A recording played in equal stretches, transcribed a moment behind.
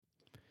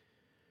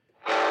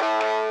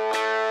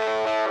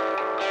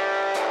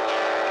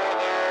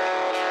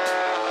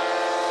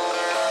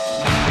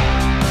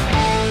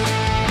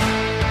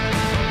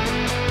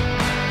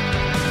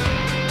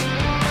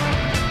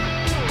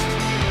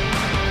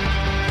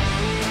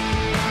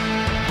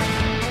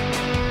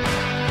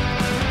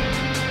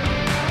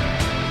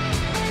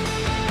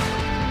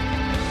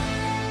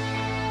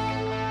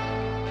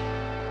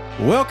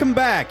Welcome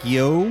back,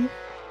 yo.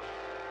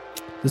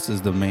 This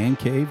is the Man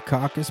Cave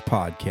Caucus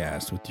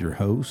podcast with your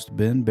host,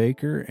 Ben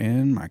Baker,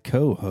 and my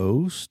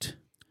co-host,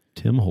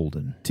 Tim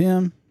Holden.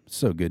 Tim,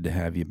 so good to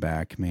have you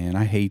back, man.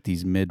 I hate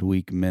these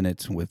midweek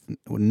minutes with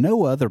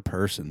no other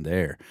person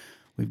there.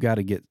 We've got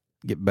to get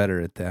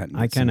better at that and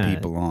get some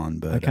people on.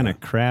 But I kind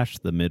of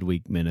crashed the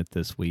midweek minute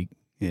this week.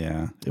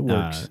 Yeah, it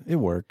works. It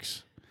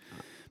works.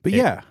 But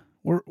yeah,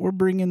 we're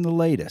bringing the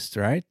latest,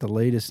 right? The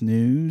latest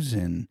news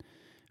and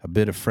a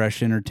bit of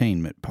fresh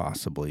entertainment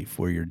possibly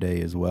for your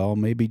day as well.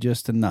 Maybe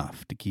just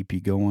enough to keep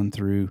you going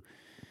through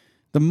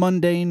the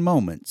mundane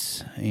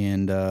moments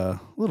and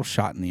a little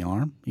shot in the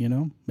arm, you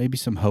know, maybe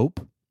some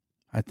hope.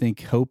 I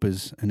think hope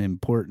is an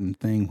important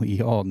thing we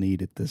all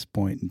need at this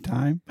point in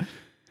time.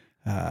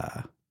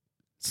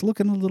 It's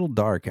looking a little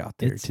dark out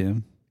there,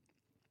 Tim.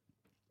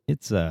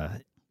 It's the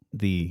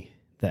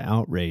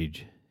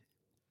outrage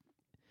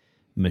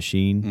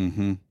machine.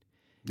 Mm-hmm.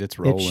 It's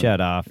rolling. It's shut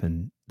off,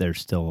 and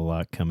there's still a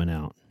lot coming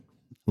out.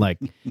 Like,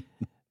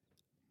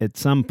 at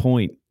some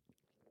point,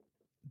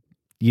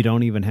 you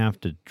don't even have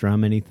to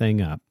drum anything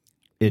up.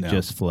 It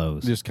just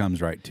flows. It just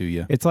comes right to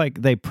you. It's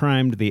like they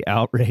primed the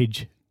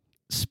outrage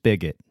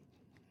spigot,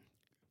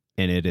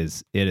 and it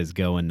is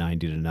going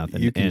 90-0.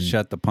 You can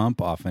shut the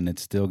pump off, and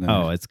it's still going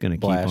to it's going to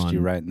blast you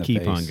right in the face.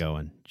 Keep on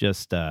going.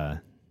 Just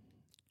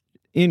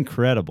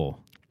incredible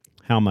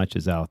how much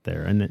is out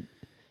there, and it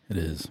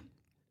is.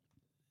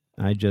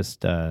 I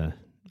just I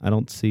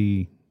don't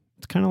see.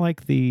 It's kind of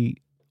like the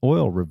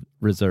oil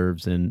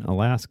reserves in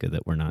Alaska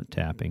that we're not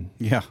tapping.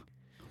 Yeah,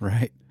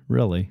 right.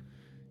 Really,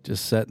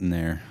 just sitting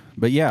there.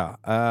 But yeah,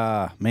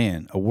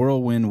 man, a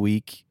whirlwind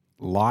week.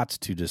 Lots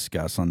to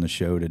discuss on the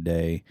show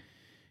today.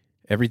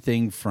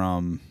 Everything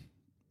from,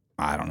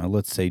 I don't know,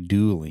 let's say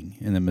dueling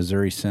in the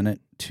Missouri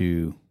Senate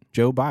to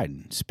Joe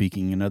Biden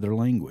speaking another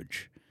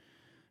language.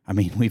 I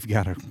mean, we've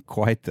got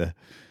quite the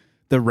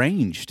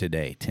range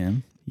today,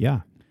 Tim.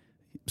 Yeah.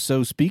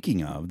 So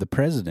speaking of, the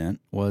president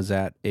was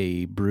at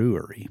a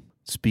brewery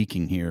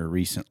speaking here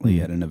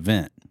recently at an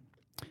event.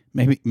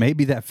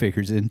 Maybe that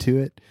figures into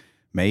it.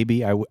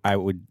 Maybe I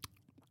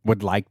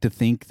would like to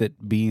think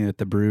that being at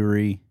the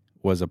brewery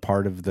was a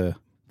part of the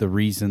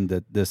reason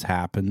that this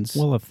happens.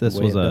 Well, if this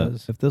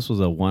was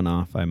a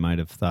one-off, I might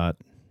have thought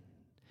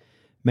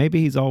maybe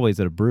he's always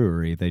at a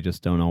brewery. They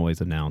just don't always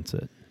announce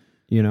it.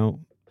 You know,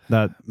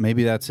 that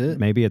maybe that's it.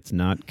 Maybe it's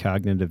not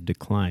cognitive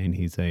decline.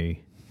 He's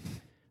a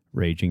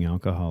raging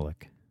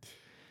alcoholic.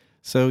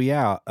 So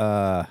yeah,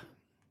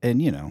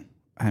 and you know,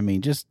 I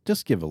mean,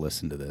 just give a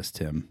listen to this,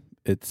 Tim.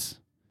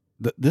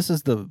 This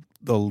is the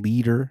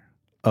leader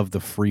of the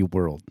free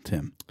world,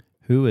 Tim,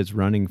 who is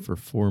running for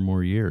 4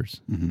 more years,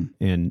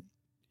 and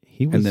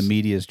and the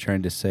media is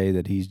trying to say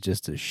that he's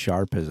just as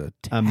sharp as a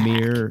tack.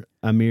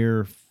 A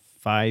mere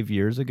 5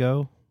 years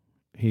ago,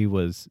 he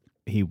was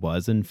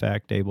in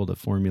fact able to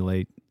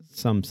formulate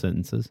some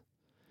sentences.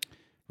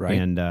 Right.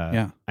 And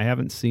I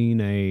haven't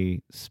seen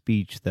a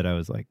speech that I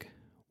was like,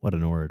 what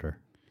an orator.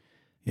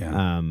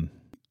 Yeah.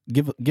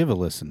 Give a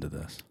listen to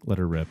this. Let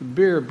her rip. The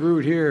beer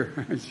brewed here,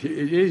 it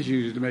is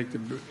used to make the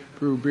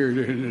brew beer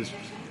in this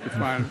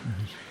refinery.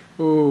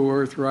 Oh,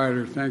 Earth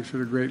Rider, thanks for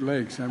the Great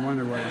Lakes. I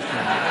wonder why it's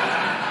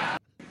called.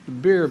 The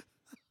beer.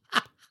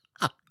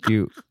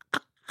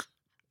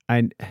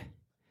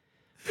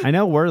 I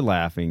know we're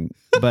laughing,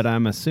 but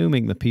I'm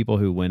assuming the people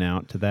who went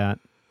out to that,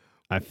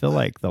 I feel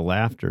like the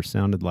laughter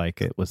sounded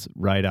like it was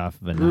right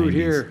off of a brewed 90s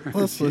here.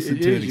 Let's listen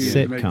to it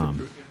again.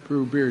 Sitcom.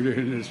 Brew beer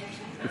in this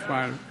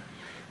refinery.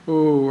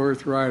 Oh,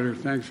 Earth Rider,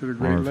 thanks for the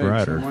Great Lakes.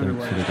 Rider, I wonder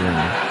why it's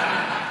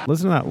called.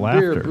 Listen to that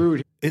laughter. Beer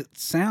brewed. It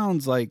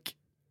sounds like,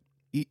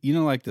 you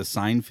know, like the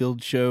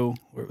Seinfeld show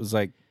where it was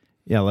like,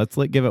 yeah, let's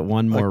give it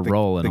one more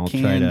roll, and I'll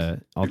try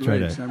to. I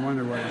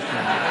wonder why it's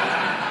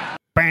called.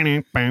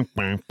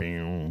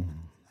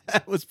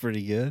 That was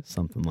pretty good.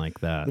 Something like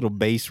that. Little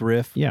bass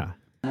riff. Yeah.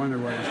 I wonder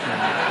why it's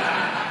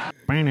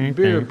called.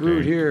 Beer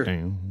brewed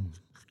here.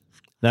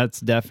 That's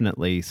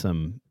definitely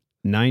some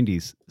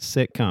 90s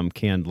sitcom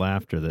canned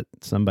laughter that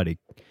somebody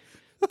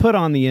put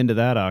on the end of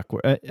that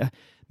awkward.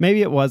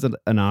 Maybe it wasn't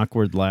an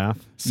awkward laugh.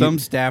 Some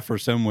staffer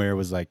somewhere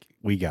was like,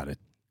 we got to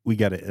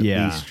at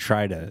least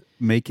try to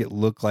make it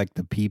look like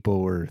the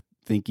people were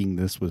thinking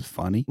this was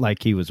funny.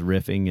 Like he was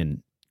riffing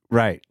and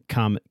right.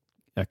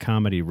 A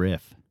comedy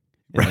riff.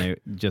 And they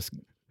just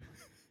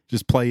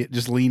play it,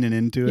 just leaning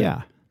into it.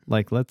 Yeah.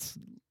 Like let's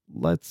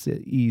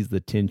ease the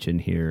tension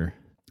here.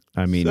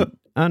 I mean,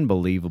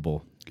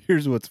 unbelievable.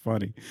 Here's what's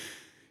funny.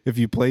 If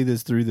you play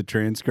this through the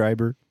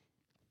transcriber,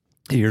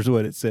 here's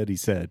what it said. He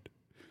said,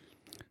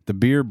 the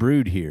beer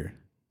brewed here.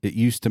 It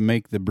used to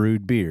make the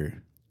brewed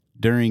beer.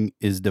 During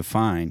is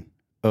define.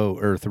 Oh,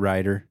 Earth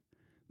Rider.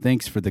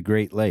 Thanks for the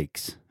Great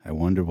Lakes. I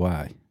wonder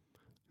why.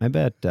 I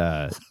bet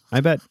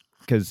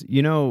because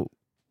you know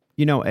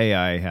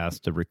AI has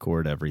to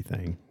record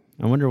everything.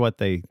 I wonder what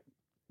they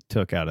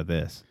took out of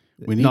this.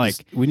 We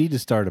need to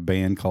start a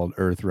band called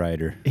Earth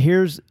Rider.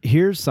 Here's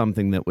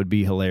something that would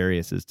be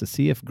hilarious is to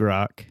see if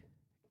Grok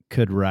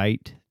could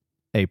write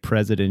a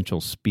presidential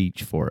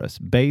speech for us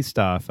based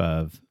off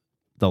of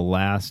the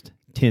last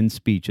 10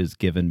 speeches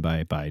given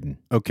by Biden.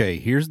 Okay,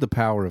 here's the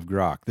power of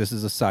grok. This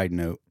is a side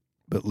note,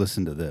 but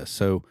listen to this.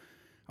 So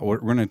we're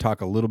going to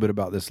talk a little bit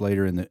about this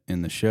later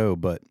in the show,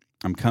 but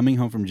I'm coming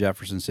home from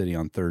Jefferson City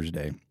on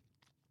Thursday.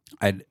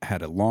 I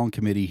had a long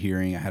committee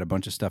hearing. I had a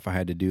bunch of stuff I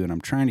had to do, and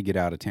I'm trying to get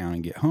out of town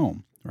and get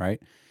home,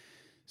 right?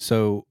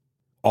 So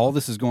all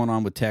this is going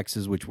on with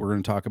Texas, which we're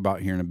going to talk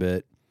about here in a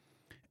bit,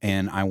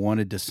 and I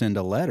wanted to send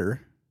a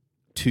letter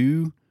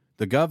to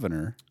the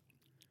governor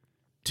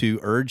to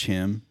urge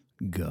him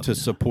to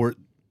support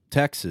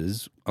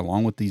Texas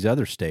along with these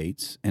other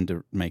states and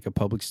to make a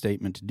public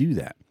statement to do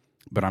that.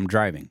 But I'm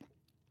driving.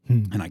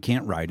 And I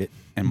can't write it.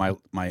 And my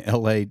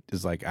LA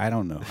is like, I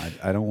don't know.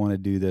 I don't want to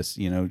do this.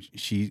 You know,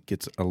 she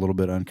gets a little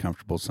bit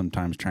uncomfortable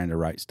sometimes trying to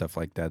write stuff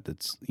like that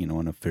that's, you know,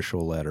 an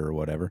official letter or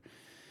whatever.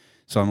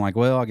 So I'm like,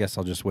 well, I guess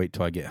I'll just wait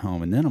till I get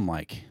home. And then I'm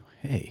like,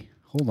 hey,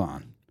 hold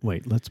on.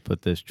 Wait, let's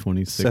put this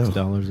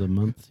 $26 a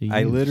month to use.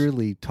 I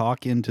literally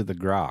talk into the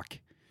grok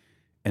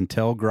and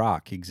tell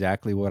grok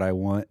exactly what I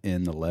want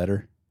in the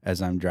letter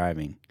as I'm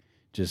driving,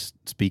 just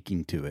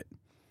speaking to it.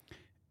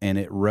 And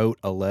it wrote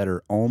a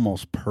letter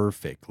almost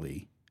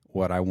perfectly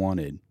what I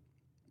wanted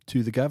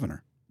to the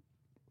governor.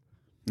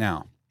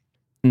 Now,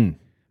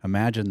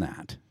 imagine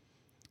that.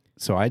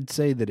 So I'd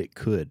say that it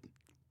could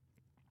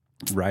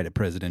write a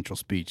presidential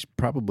speech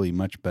probably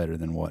much better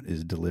than what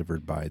is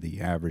delivered by the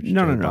average Joe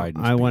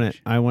Biden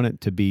speech. I want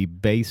it to be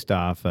based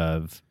off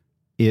of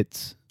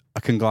its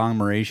a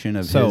conglomeration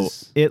of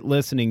it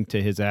listening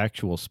to his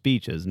actual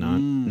speeches,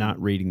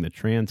 not reading the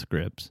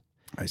transcripts.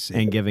 I see.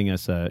 And giving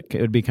us it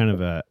would be kind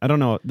of I don't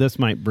know, this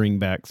might bring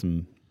back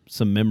some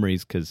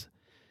memories because,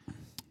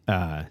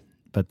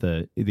 but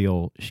the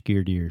old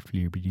skier deer,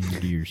 fleer,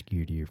 deer,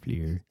 skier deer,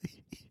 fleer,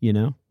 you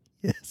know?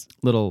 Yes.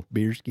 Little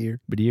beer skier.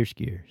 Deer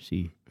skier,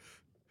 see.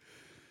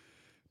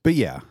 But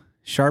yeah,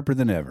 sharper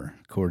than ever,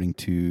 according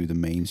to the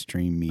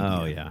mainstream media.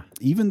 Oh, yeah.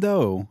 Even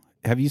though,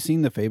 have you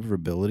seen the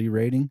favorability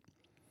rating?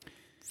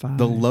 5.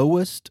 The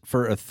lowest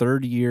for a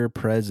third-year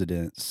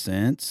president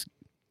since,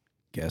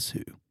 guess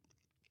who?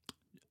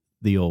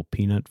 The old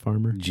peanut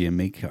farmer?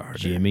 Jimmy Carter.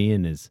 Jimmy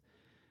and his...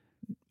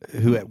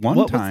 Who at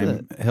one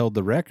time held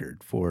the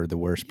record for the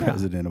worst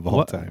president of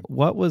all time.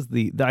 What was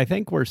I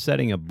think we're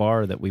setting a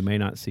bar that we may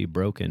not see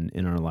broken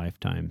in our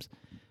lifetimes.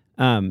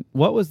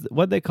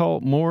 What they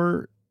call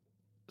more...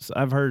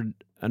 I've heard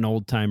an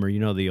old timer, you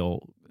know, the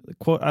old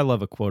quote. I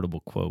love a quotable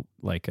quote,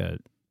 like I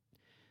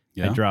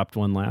dropped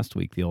one last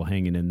week, the old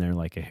hanging in there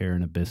like a hair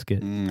in a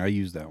biscuit. I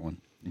use that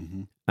one.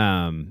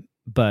 Mm-hmm.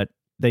 But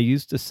they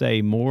used to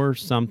say more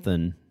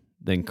something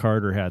than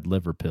Carter had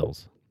liver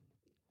pills.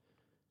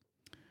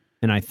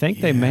 And I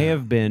think they may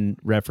have been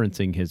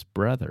referencing his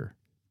brother.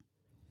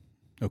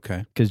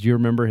 Okay. Because you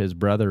remember his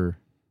brother,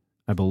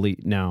 I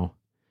believe. Now,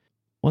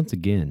 once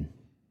again,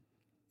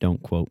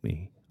 don't quote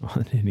me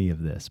on any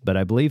of this, but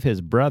I believe his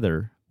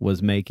brother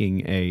was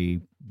making a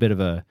bit of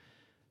a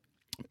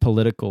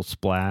political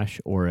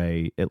splash or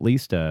at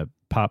least a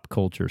pop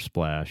culture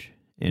splash,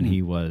 and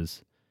he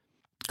was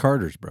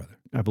Carter's brother.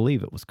 I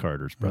believe it was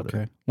Carter's brother.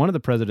 Okay. One of the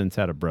presidents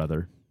had a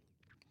brother,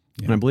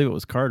 and I believe it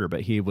was Carter,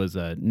 but he was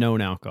a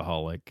known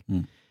alcoholic,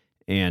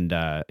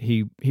 and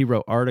he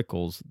wrote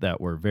articles that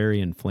were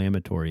very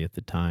inflammatory at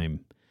the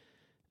time,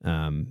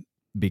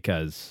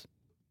 because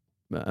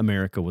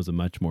America was a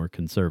much more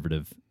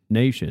conservative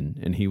nation,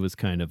 and he was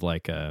kind of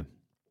like a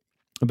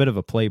bit of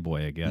a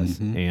playboy, I guess.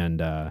 And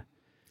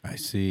I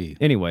see.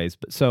 Anyways,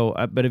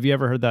 but have you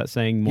ever heard that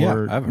saying?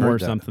 I've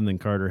heard that. Something than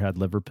Carter had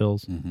liver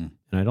pills, and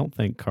I don't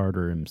think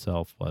Carter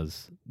himself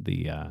was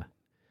the.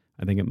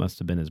 I think it must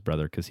have been his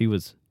brother because he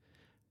was.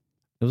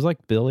 It was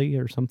like Billy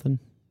or something.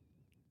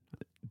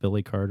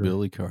 Billy Carter.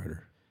 Billy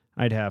Carter.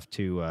 I'd have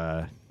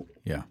to.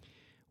 Yeah.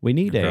 We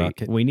need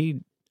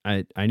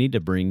I need to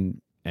bring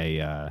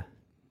a.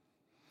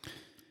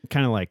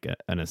 Kind of like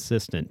an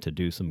assistant to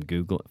do some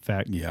Google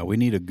fact. Yeah, we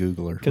need a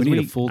Googler. We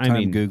need a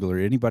full-time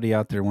Googler. Anybody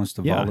out there wants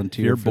to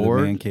volunteer for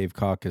the Man Cave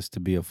Caucus to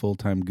be a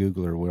full-time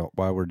Googler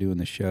while we're doing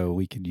the show,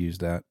 we could use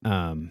that.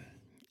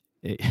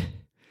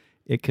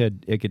 It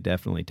could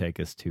definitely take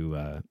us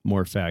to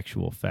more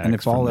factual facts. And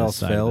if all else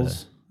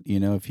fails,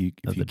 if you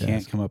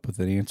can't come up with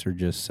an answer,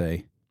 just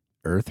say,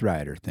 Earth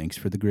Rider, thanks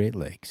for the Great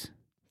Lakes.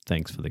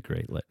 Thanks for the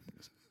Great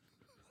Lakes.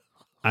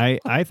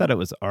 I thought it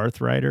was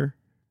Arth Rider.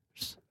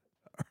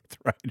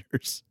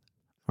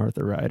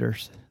 Arthur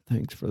Riders.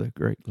 Thanks for the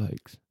Great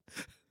Lakes.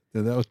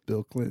 No, that was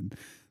Bill Clinton.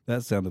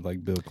 That sounded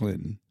like Bill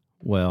Clinton.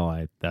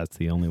 Well, that's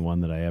the only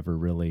one that I ever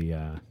really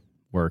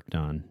worked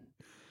on.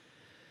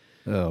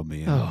 Oh,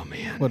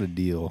 man. What a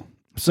deal.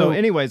 So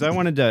anyways, I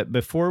wanted to,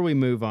 before we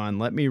move on,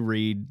 let me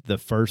read the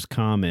first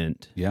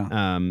comment.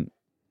 Yeah.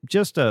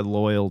 Just a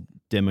loyal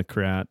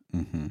Democrat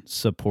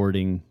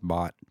supporting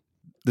bot.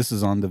 This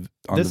is on the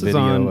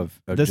video of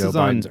Joe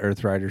Biden's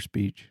Earth Rider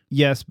speech.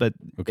 Yes, but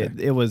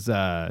it was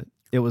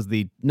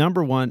the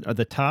number one or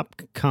the top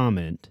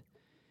comment,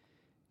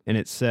 and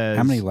it says,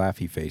 how many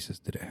laughy faces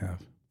did it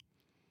have?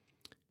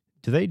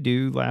 Do they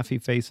do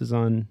laughy faces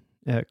on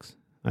X?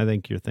 I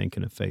think you're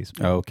thinking of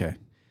Facebook. Oh, okay.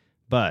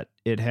 But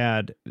it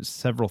had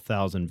several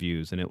thousand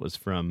views, and it was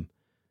from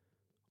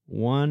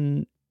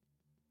one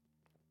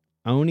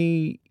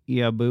Oni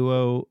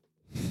Iabuo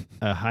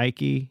a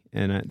Heike,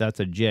 and that's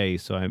a J,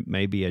 so I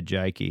may be a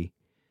Jike.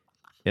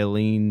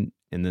 Eileen,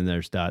 and then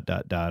there's ...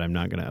 I'm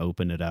not going to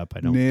open it up. I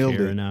don't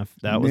care enough.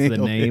 That was the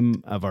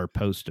name of our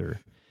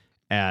poster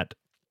at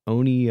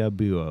Oni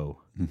Iabuo.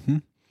 Mm-hmm.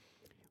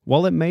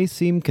 While it may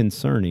seem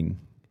concerning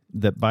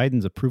that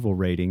Biden's approval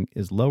rating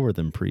is lower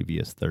than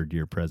previous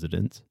third-year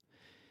presidents,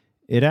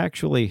 it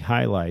actually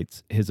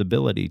highlights his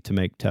ability to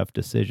make tough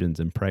decisions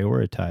and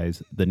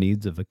prioritize the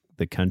needs of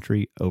the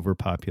country over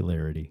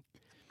popularity.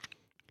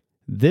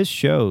 This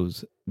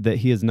shows that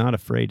he is not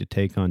afraid to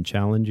take on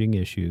challenging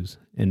issues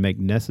and make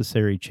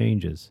necessary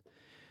changes,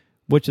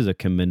 which is a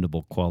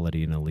commendable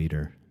quality in a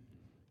leader.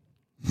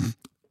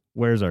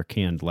 Where's our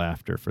canned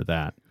laughter for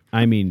that?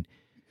 I mean,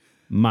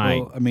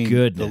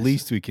 goodness. The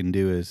least we can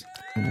do is...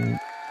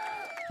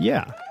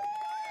 Yeah.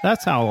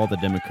 That's how all the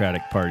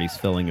Democratic Party's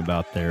feeling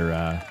about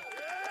their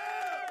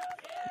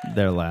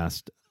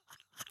last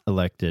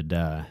elected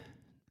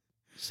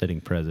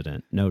sitting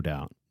president, no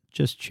doubt.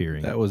 Just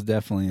cheering. That was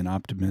definitely an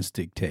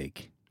optimistic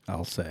take,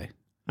 I'll say.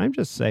 I'm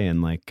just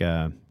saying, like,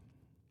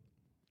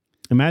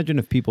 imagine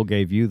if people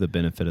gave you the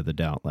benefit of the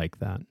doubt like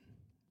that.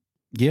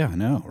 Yeah, I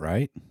know,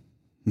 right?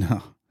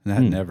 No,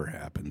 that never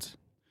happens.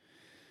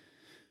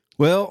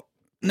 Well,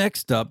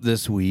 next up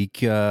this week,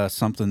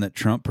 something that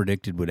Trump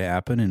predicted would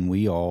happen, and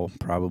we all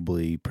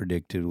probably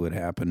predicted would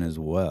happen as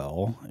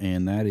well,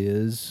 and that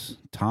is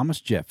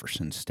Thomas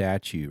Jefferson's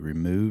statue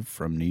removed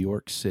from New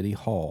York City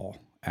Hall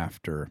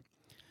after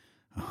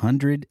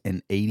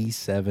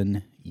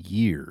 187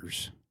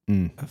 years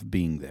of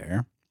being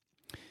there.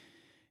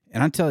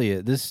 And I tell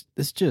you, this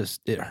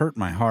just, it hurt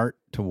my heart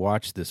to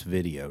watch this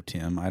video,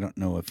 Tim. I don't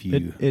know if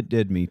you... It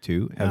did me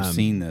too. Have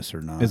seen this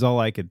or not. Is all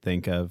I could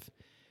think of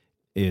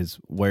is,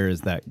 where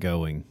is that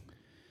going?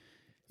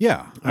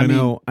 Yeah. I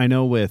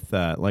know with,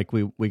 like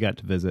we got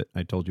to visit,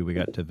 I told you we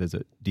got to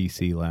visit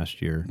D.C.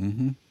 last year,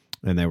 and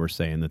they were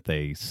saying that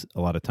they,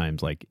 a lot of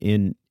times, like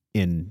in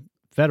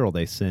federal,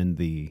 they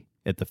send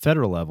at the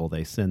federal level,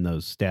 they send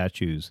those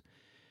statues,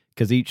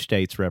 because each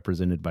state's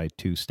represented by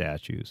 2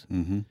 statues.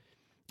 Mm-hmm.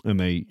 And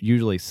they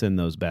usually send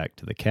those back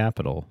to the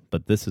Capitol,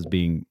 but this is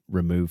being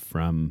removed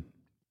from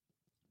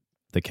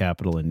the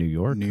Capitol in New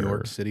York? New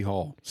York City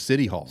Hall.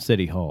 City Hall.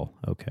 City Hall,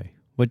 okay.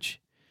 Which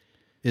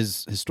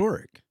is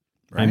historic,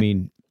 right? I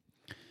mean,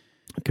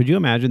 could you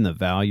imagine the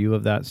value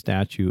of that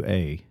statue,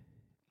 A?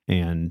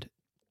 And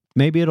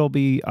maybe it'll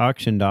be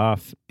auctioned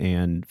off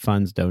and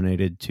funds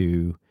donated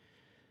to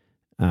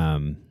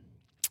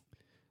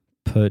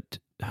put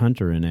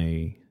Hunter in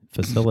a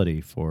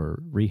facility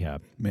for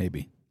rehab.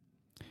 Maybe.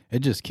 It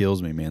just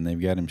kills me, man.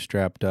 They've got him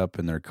strapped up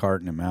and they're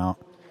carting him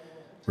out.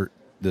 For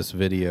this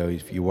video,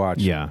 if you watch,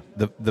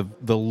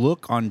 the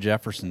look on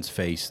Jefferson's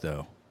face,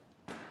 though,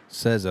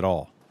 says it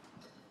all.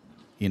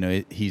 You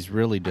know, he's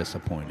really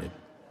disappointed.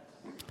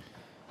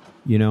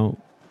 You know,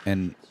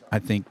 and I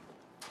think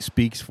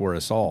speaks for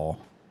us all.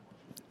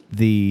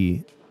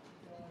 The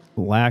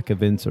lack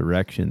of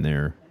insurrection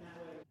there,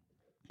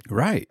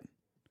 right,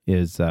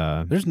 is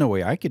there's no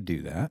way I could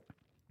do that.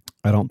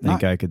 I don't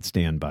think I could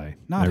stand by.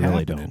 I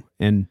really don't.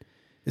 And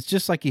it's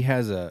just like he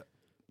has a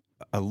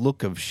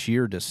look of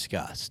sheer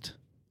disgust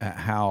at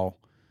how.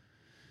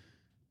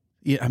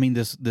 Yeah, I mean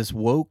this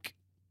woke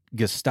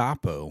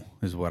Gestapo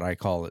is what I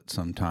call it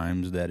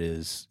sometimes. That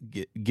is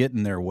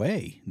getting their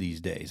way these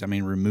days. I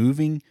mean,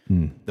 removing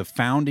the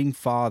founding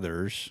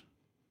fathers.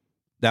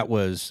 That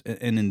was,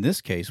 and in this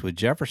case with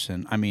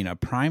Jefferson, I mean, a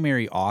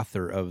primary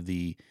author of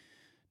the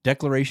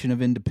Declaration of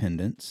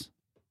Independence.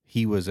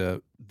 He was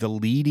the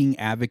leading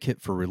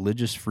advocate for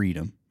religious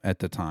freedom at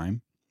the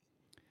time.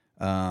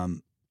 So,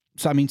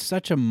 I mean,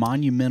 such a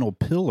monumental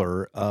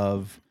pillar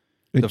of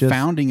the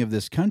founding of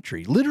this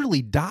country.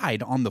 Literally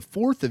died on the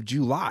 4th of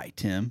July,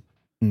 Tim.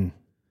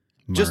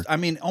 Just, I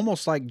mean,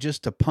 almost like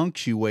just to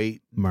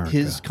punctuate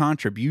his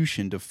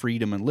contribution to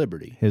freedom and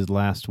liberty. His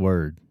last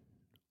word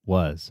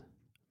was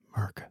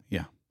America.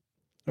 Yeah,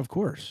 of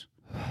course.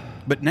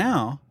 But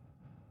now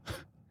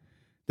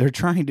they're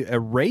trying to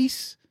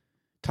erase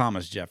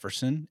Thomas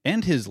Jefferson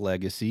and his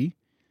legacy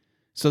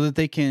so that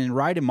they can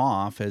write him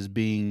off as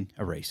being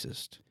a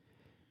racist.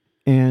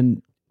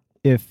 And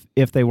if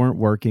they weren't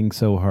working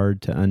so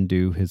hard to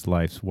undo his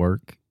life's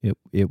work,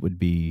 it would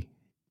be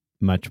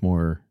much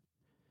more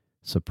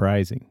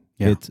surprising.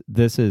 Yeah.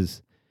 This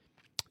is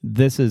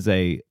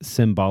a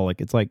symbolic.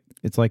 It's like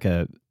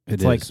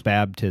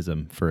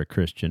baptism for a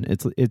Christian.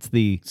 It's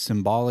the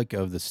symbolic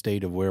of the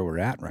state of where we're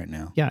at right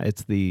now. Yeah,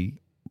 it's the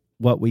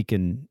what we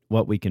can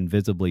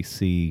visibly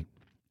see.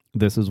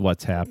 This is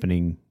what's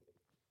happening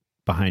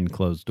behind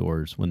closed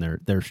doors when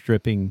they're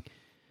stripping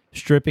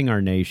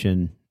our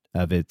nation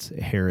of its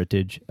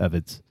heritage, of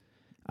its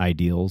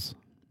ideals,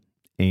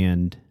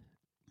 and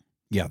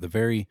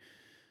the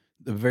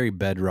very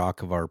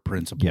bedrock of our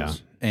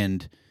principles. Yeah.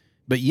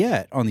 But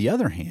yet, on the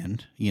other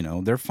hand, you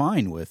know, they're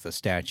fine with a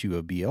statue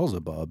of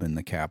Beelzebub in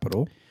the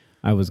Capitol.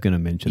 I was going to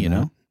mention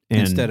that.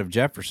 instead of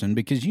Jefferson,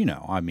 because,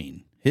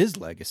 his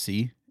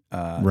legacy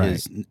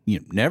is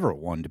never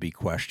one to be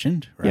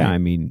questioned. Right? Yeah,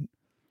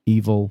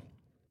 evil,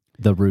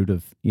 the root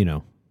of,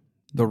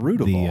 the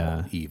root of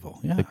all evil.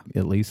 Yeah.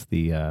 At least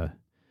the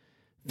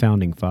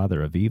founding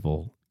father of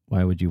evil.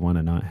 Why would you want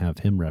to not have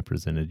him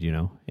represented,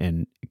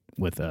 And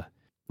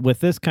with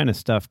this kind of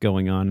stuff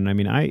going on,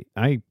 and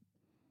I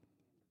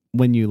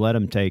when you let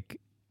them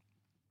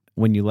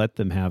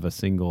have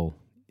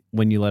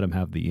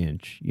the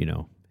inch,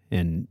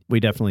 and we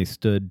definitely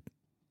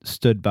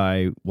stood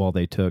by while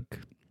they took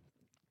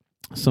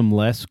some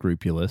less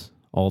scrupulous,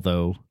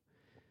 although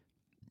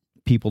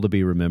people to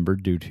be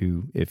remembered due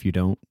to, if you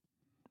don't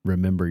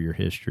remember your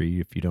history,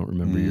 if you don't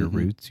remember your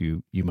roots,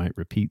 you might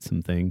repeat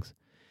some things.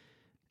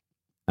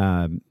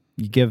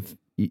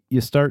 You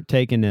start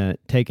taking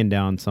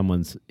down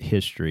someone's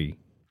history,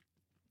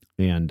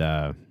 and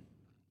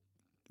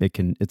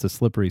it's a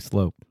slippery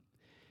slope.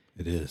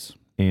 It is.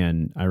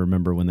 And I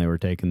remember when they were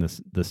taking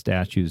the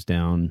statues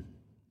down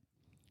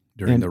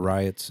during the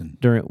riots,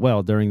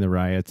 during the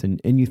riots,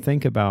 and you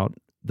think about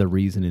the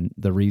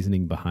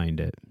reasoning behind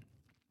it.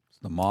 It's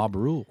the mob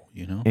rule,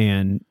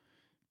 and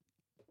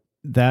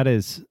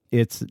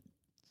it's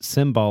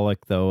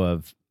symbolic though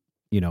of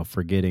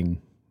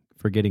forgetting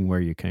where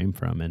you came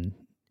from, and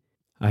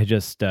I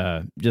just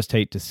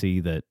hate to see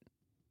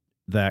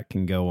that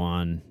can go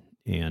on.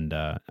 And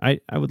I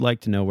would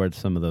like to know where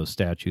some of those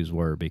statues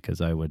were,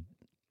 because I would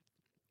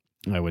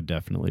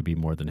definitely be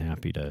more than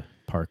happy to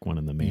park one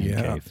in the man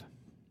cave.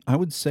 I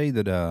would say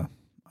that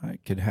I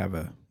could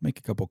make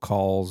a couple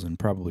calls and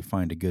probably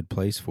find a good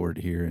place for it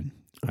here in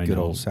good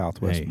old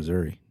Southwest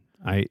Missouri.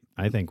 I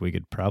think we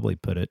could probably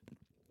put it,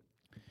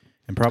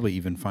 and probably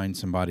even find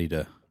somebody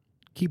to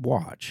keep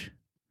watch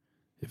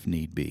if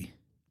need be.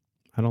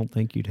 I don't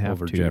think you'd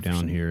have to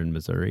down here in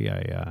Missouri.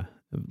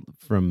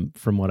 From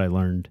what I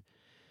learned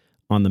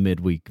on the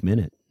midweek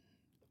minute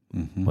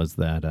was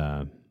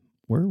that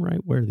we're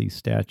right where these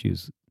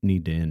statues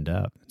need to end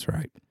up. That's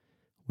right.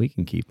 We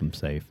can keep them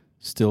safe.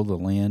 Still the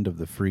land of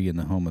the free and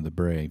the home of the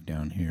brave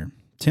down here.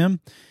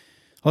 Tim,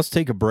 let's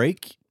take a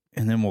break,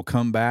 and then we'll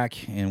come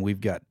back, and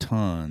we've got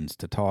tons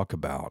to talk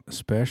about,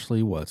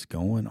 especially what's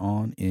going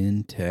on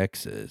in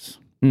Texas.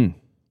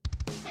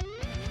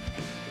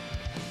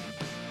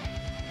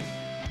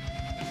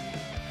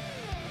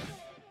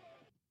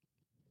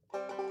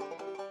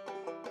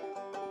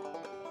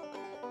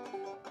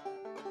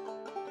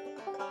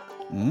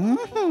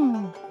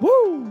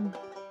 Woo!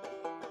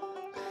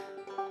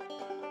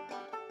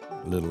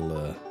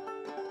 Little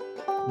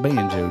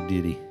banjo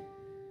ditty.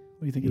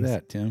 What do you think of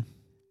that, Tim?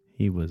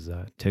 He was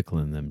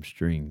tickling them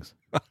strings.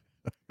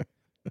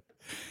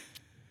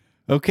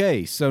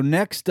 Okay, so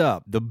next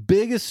up, the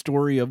biggest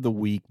story of the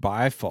week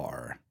by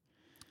far.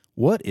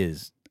 What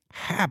is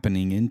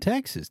happening in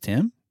Texas,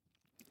 Tim?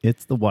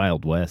 It's the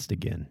Wild West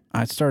again.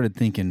 I started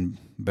thinking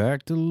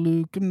back to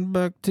Luke and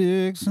back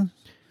Texas.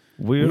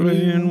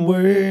 Willie and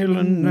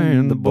Waylon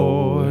and the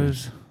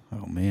boys.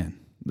 Oh, man.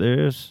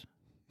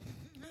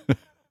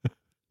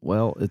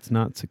 Well, it's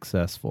not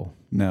successful.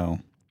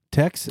 No.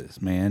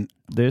 Texas, man.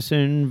 This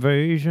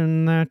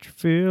invasion that you're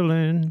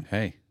feeling.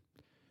 Hey,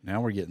 now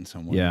we're getting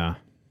somewhere. Yeah.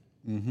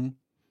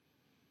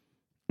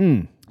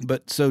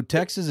 But so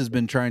Texas has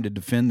been trying to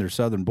defend their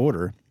southern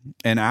border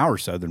and our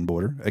southern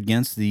border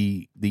against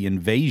the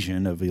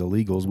invasion of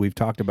illegals. We've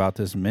talked about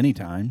this many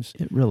times.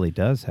 It really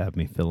does have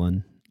me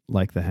feeling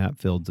like the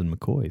Hatfields and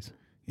McCoys.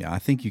 Yeah, I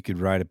think you could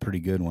write a pretty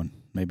good one.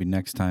 Maybe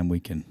next time we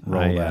can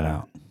roll that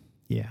out.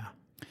 Yeah.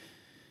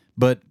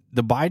 But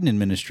the Biden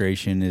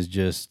administration is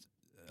just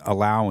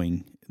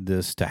allowing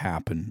this to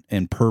happen,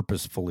 and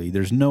purposefully.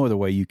 There's no other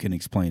way you can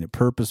explain it.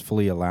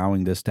 Purposefully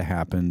allowing this to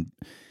happen,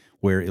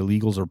 where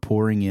illegals are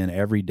pouring in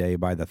every day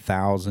by the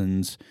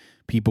thousands,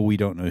 people we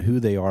don't know who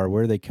they are,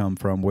 where they come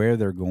from, where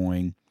they're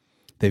going.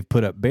 They've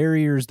put up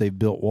barriers, they've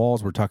built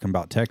walls. We're talking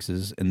about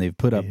Texas, and they've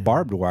put up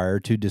barbed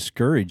wire to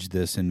discourage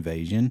this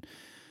invasion.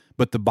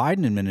 But the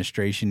Biden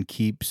administration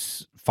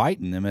keeps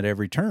fighting them at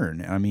every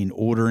turn. I mean,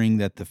 ordering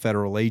that the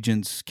federal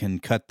agents can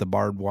cut the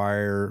barbed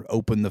wire,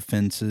 open the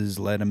fences,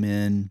 let them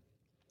in.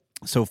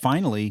 So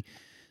finally,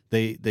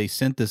 they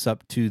sent this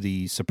up to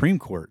the Supreme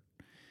Court.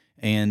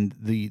 And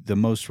the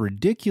most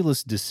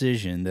ridiculous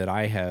decision that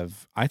I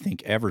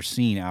think, ever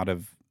seen out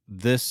of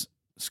this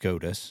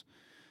SCOTUS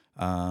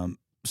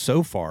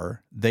so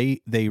far,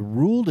 they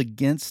ruled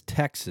against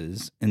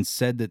Texas and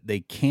said that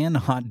they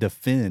cannot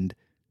defend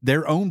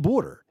their own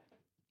border.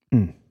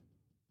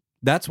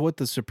 That's what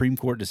the Supreme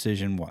Court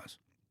decision was.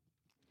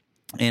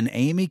 And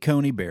Amy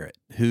Coney Barrett,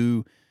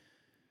 who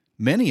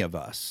many of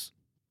us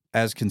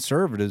as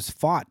conservatives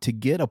fought to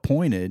get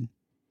appointed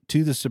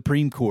to the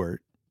Supreme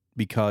Court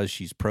because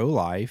she's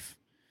pro-life,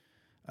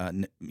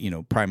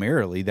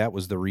 primarily that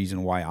was the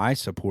reason why I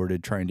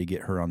supported trying to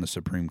get her on the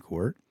Supreme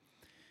Court.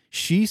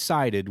 She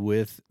sided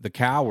with the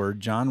coward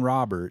John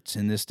Roberts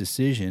in this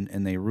decision,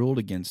 and they ruled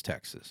against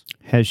Texas.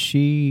 Has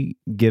she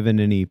given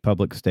any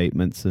public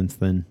statements since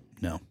then?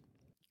 No.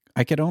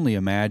 I could only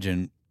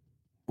imagine,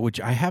 which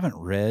I haven't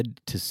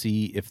read to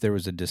see if there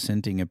was a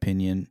dissenting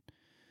opinion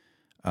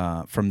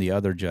from the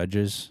other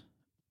judges,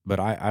 but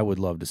I would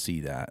love to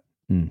see that.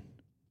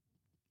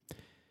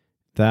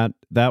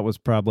 That was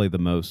probably the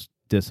most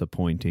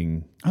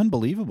disappointing,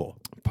 unbelievable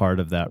part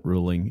of that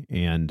ruling.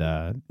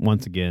 And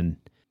once again,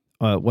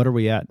 what are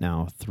we at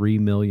now? 3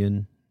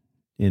 million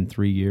in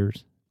 3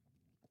 years?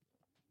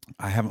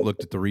 I haven't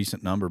looked at the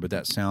recent number, but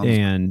that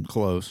sounds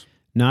close.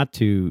 Not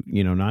to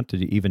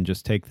even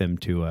just take them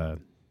to a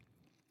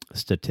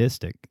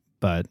statistic,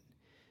 but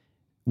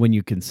when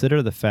you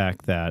consider the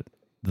fact that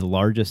the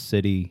largest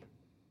city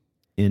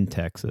in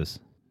Texas,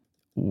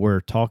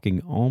 we're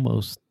talking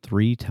almost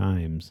 3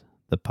 times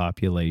the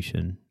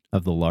population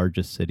of the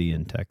largest city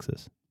in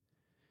Texas.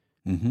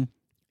 Mm-hmm.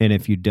 And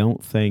if you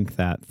don't think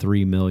that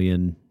 3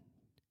 million,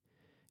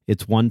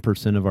 it's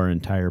 1% of our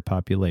entire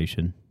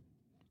population.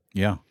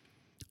 Yeah.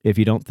 If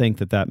you don't think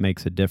that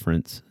makes a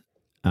difference,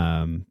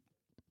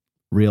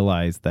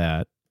 realize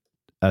that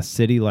a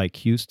city like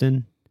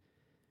Houston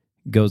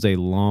goes a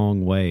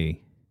long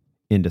way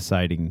in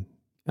deciding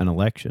an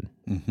election.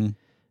 Mm-hmm.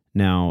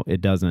 Now,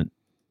 it doesn't,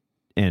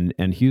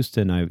 and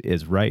Houston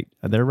is right.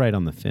 They're right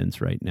on the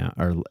fence right now,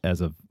 or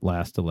as of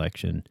last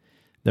election.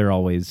 They're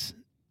always,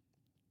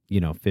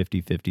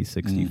 50,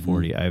 60,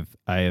 40.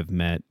 I have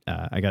met,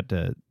 I got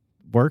to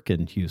work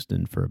in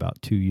Houston for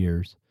about 2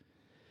 years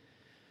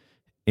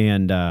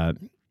and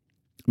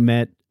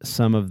met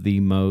some of the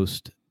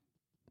most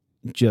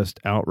just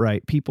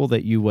outright people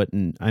that you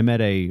wouldn't. I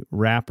met a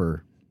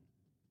rapper.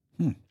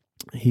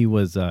 He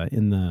was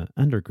in the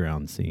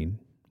underground scene,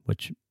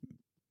 which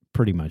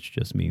pretty much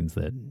just means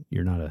that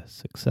you're not a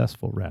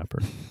successful rapper.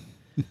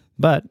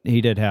 But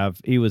he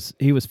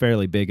was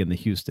fairly big in the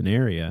Houston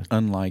area.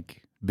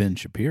 Unlike Ben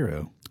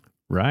Shapiro.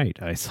 Right,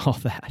 I saw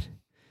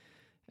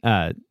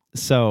that.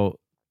 So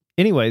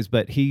anyways,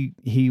 but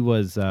he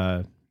was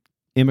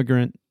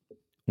immigrant,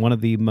 one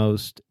of the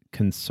most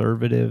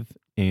conservative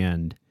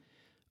and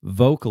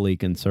vocally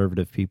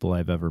conservative people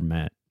I've ever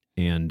met,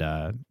 and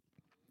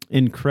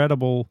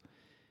incredible.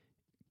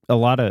 A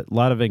lot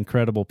of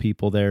incredible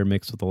people there,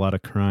 mixed with a lot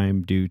of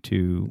crime. Due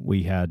to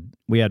we had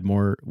about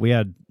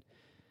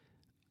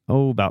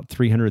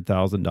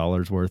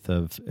 $300,000 worth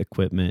of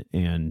equipment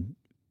and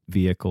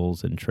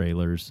vehicles and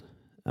trailers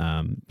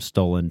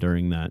stolen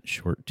during that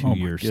short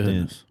 2-year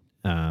stint.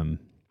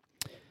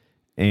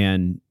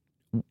 And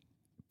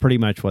pretty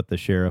much what the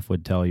sheriff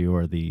would tell you,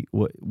 or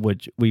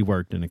which we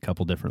worked in a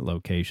couple different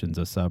locations,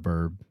 a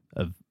suburb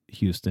of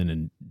Houston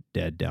and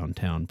dead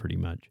downtown, pretty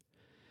much.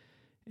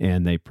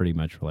 And they pretty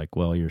much were like,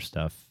 well, your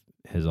stuff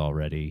has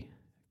already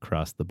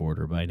crossed the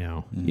border by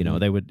now.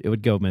 Mm-hmm. It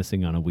would go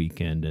missing on a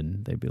weekend,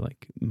 and they'd be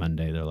like,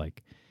 Monday, they're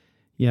like,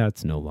 yeah,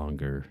 it's no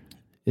longer,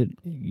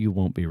 you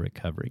won't be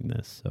recovering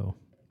this. So,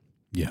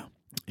 yeah.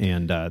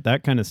 And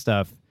that kind of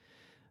stuff.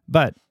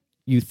 But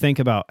you think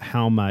about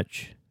how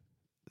much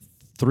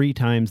 3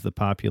 times the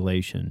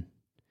population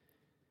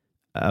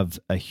of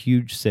a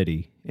huge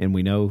city, and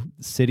we know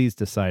cities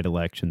decide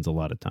elections a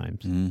lot of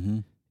times. Mm-hmm.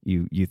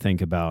 You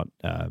think about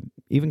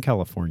even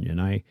California,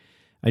 and I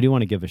do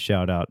want to give a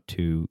shout out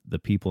to the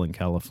people in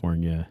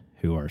California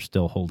who are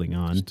still holding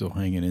on, still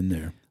hanging in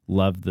there.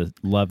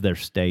 Love their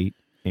state,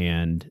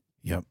 and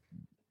yep,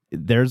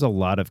 there's a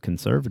lot of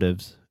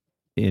conservatives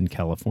in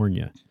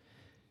California.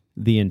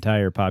 The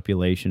entire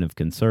population of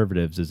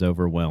conservatives is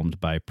overwhelmed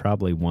by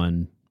probably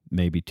 1,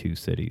 maybe 2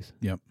 cities.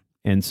 Yep,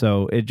 and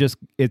so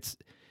that's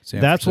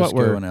Francisco what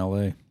we're in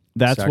LA.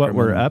 That's Sacramento. what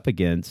we're up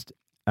against.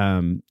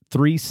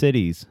 3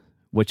 cities.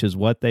 Which is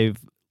what they've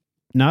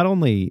not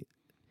only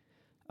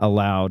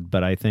allowed,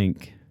 but I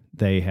think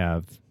they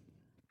have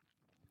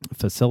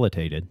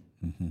facilitated.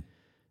 Mm-hmm.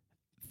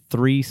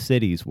 3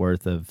 cities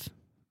worth of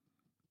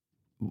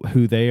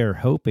who they are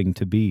hoping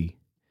to be.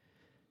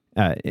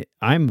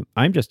 I'm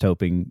just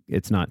hoping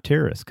it's not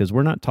terrorists, because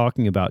we're not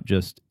talking about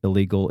just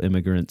illegal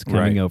immigrants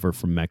coming over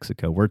from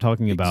Mexico. We're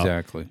talking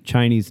about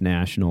Chinese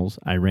nationals,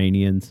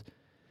 Iranians,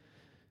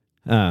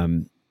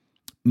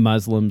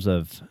 Muslims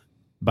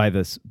by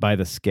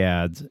the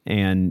scads,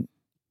 and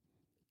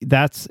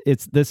this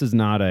is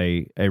not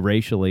a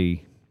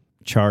racially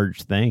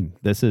charged thing.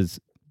 This is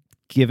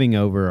giving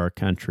over our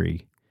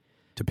country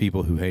to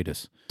people who hate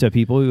us.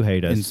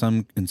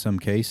 In some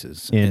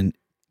cases, in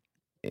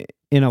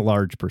a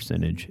large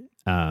percentage.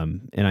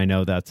 And I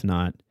know that's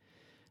not.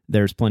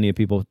 There's plenty of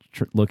people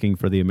looking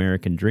for the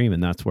American dream,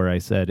 and that's where I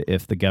said,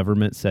 if the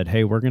government said,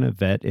 "Hey, we're going to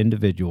vet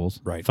individuals,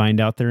 find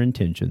out their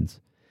intentions,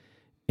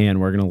 and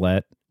we're going to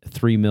let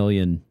 3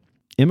 million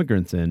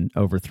immigrants in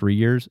over 3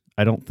 years,"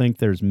 I don't think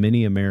there's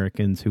many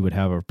Americans who would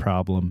have a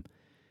problem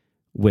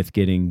with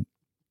getting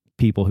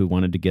people who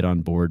wanted to get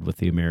on board with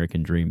the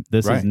American dream.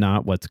 This is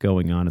not what's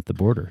going on at the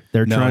border.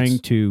 They're trying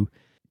to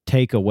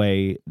take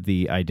away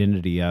the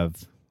identity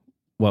of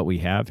what we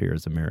have here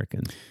as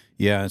Americans.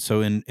 Yeah,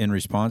 so in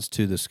response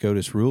to the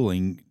SCOTUS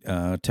ruling,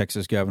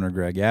 Texas Governor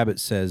Greg Abbott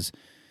says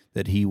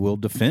that he will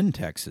defend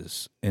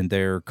Texas and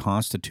their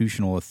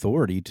constitutional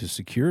authority to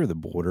secure the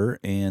border,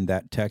 and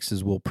that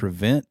Texas will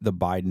prevent the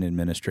Biden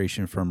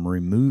administration from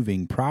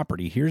removing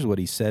property. Here's what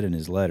he said in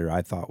his letter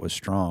I thought was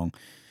strong.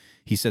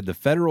 He said the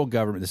federal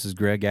government, this is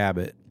Greg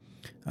Abbott,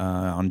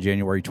 on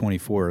January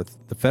 24th,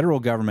 the federal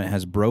government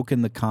has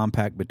broken the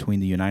compact between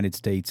the United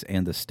States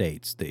and the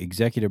states. The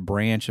executive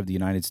branch of the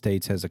United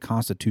States has a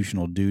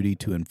constitutional duty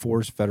to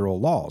enforce federal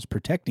laws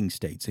protecting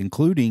states,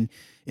 including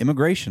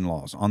immigration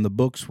laws, on the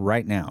books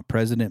right now.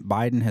 President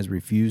Biden has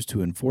refused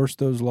to enforce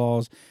those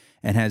laws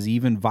and has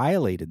even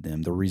violated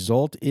them. The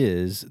result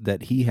is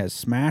that he has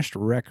smashed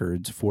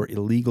records for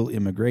illegal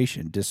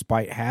immigration,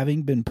 despite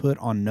having been put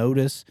on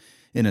notice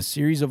in a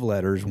series of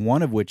letters,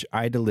 one of which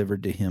I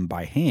delivered to him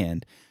by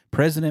hand.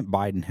 President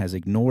Biden has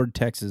ignored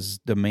Texas'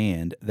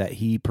 demand that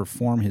he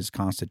perform his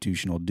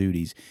constitutional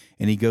duties.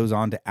 And he goes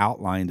on to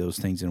outline those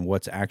things and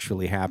what's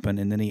actually happened.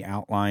 And then he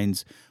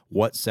outlines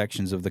what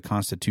sections of the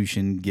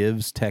Constitution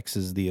gives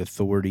Texas the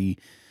authority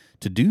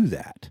to do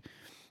that.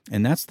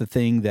 And that's the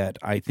thing that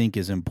I think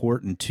is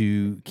important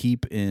to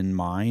keep in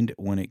mind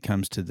when it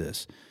comes to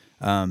this.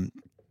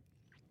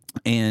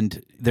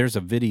 And there's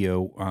a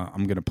video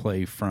I'm going to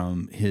play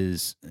from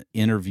his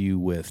interview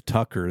with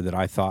Tucker that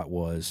I thought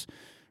was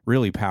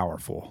really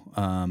powerful,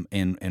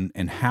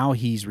 and how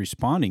he's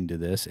responding to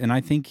this. And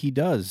I think he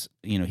does.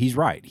 He's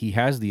right. He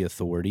has the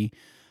authority,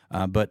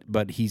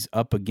 but he's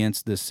up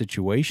against this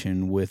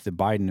situation with the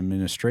Biden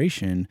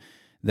administration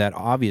that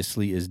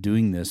obviously is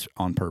doing this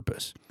on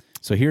purpose.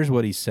 So here's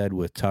what he said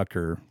with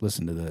Tucker.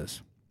 Listen to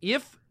this.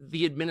 If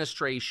the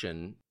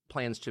administration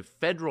plans to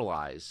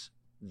federalize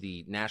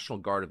the National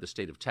Guard of the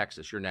state of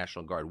Texas, your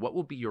National Guard, what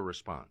will be your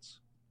response?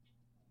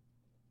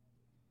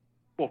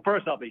 Well,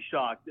 first, I'll be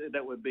shocked.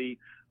 That would be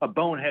a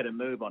boneheaded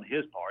move on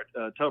his part,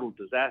 a total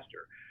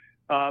disaster.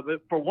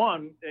 But for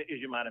one, as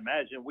you might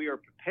imagine, we are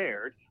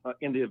prepared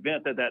in the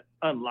event that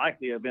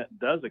unlikely event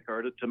does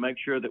occur to make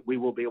sure that we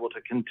will be able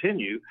to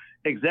continue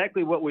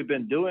exactly what we've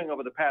been doing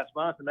over the past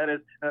month, and that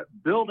is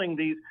building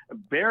these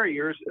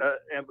barriers,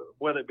 and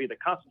whether it be the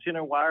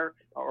concertina wire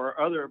or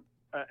other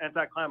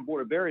anti-climb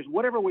border barriers,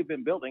 whatever we've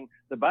been building.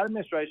 The Biden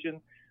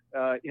administration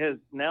is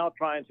now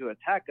trying to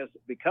attack us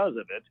because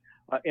of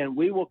it, and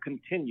we will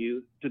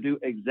continue to do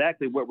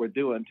exactly what we're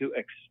doing to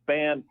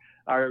expand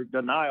our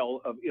denial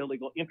of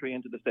illegal entry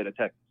into the state of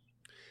Texas.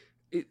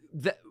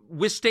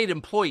 With state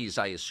employees,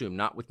 I assume,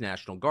 not with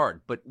National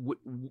Guard, but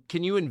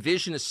can you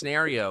envision a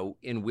scenario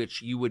in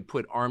which you would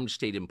put armed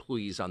state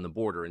employees on the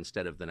border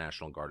instead of the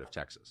National Guard of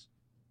Texas?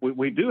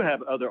 We do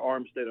have other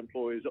armed state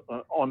employees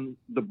on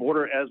the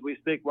border as we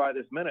speak right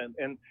this minute,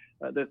 and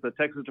that's the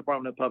Texas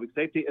Department of Public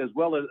Safety, as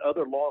well as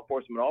other law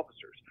enforcement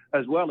officers,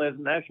 as well as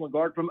National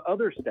Guard from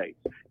other states.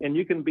 And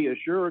you can be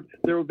assured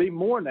there will be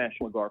more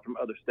National Guard from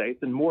other states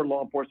and more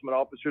law enforcement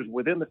officers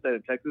within the state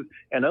of Texas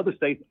and other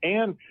states.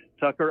 And,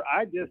 Tucker,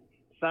 I just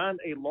signed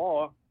a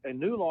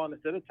new law in the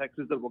state of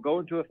Texas that will go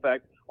into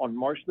effect on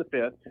March the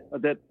 5th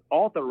that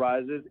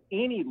authorizes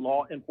any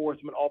law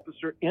enforcement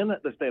officer in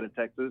the state of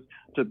Texas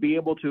to be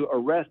able to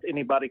arrest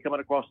anybody coming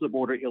across the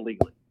border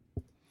illegally.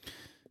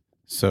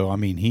 So,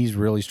 he's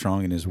really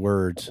strong in his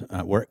words.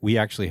 We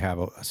actually have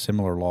a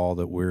similar law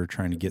that we're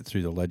trying to get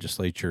through the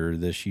legislature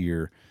this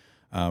year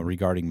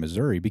regarding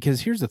Missouri.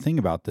 Because here's the thing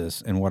about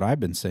this, and what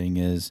I've been saying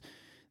is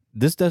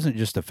this doesn't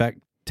just affect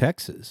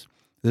Texas.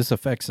 This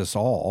affects us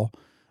all.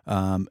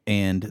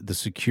 And the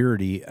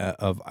security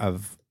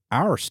of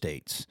our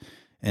states.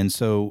 And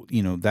so,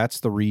 that's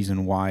the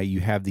reason why you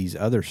have these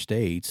other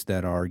states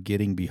that are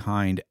getting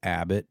behind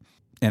Abbott.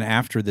 And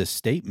after this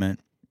statement,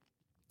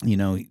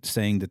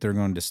 saying that they're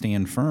going to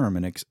stand firm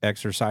and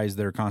exercise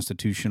their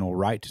constitutional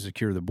right to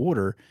secure the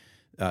border,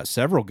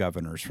 several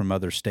governors from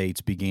other states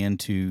began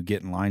to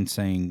get in line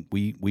saying,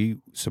 we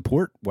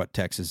support what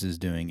Texas is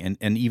doing,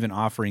 and even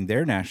offering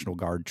their National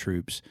Guard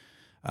troops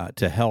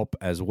to help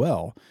as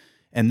well.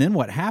 And then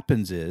what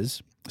happens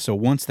is, so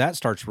once that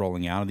starts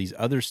rolling out and these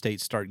other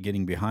states start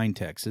getting behind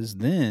Texas,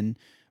 then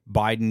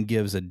Biden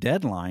gives a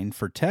deadline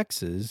for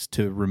Texas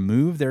to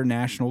remove their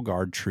National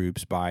Guard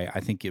troops by, I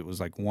think it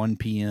was like 1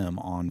 p.m.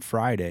 on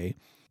Friday.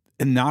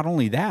 And not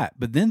only that,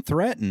 but then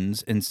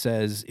threatens and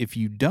says, if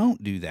you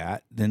don't do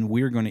that, then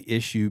we're going to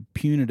issue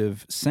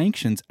punitive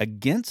sanctions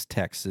against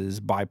Texas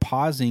by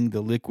pausing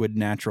the liquid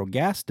natural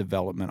gas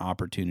development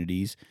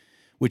opportunities,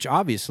 which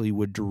obviously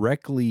would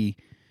directly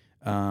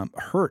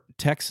hurt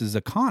Texas'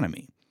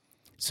 economy.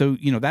 So,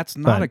 that's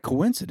not a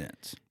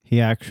coincidence.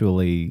 He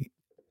actually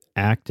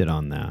acted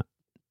on that.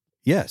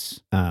 Yes.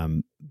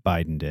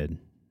 Biden did,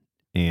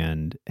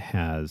 and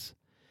has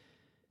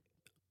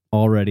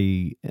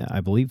already, I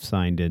believe,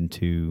 signed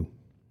into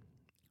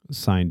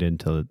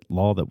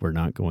law that we're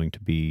not going to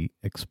be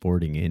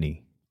exporting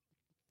any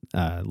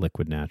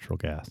liquid natural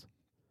gas.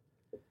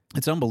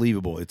 It's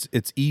unbelievable.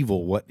 It's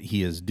evil what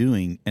he is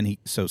doing, and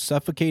so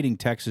suffocating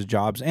Texas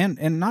jobs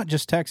and not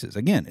just Texas.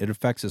 Again, it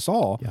affects us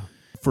all. Yeah.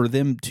 For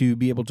them to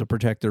be able to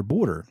protect their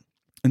border,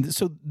 and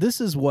so this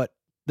is what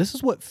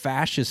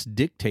fascist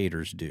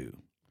dictators do.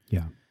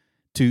 Yeah.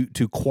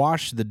 To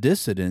quash the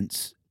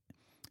dissidents,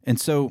 and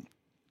so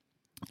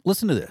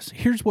listen to this.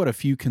 Here's what a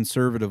few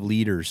conservative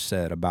leaders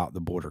said about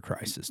the border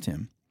crisis,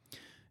 Tim,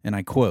 and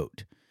I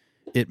quote: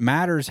 "It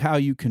matters how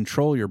you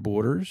control your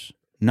borders,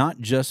 not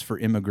just for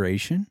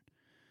immigration,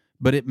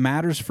 but it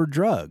matters for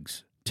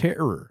drugs,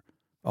 terror,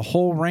 a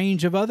whole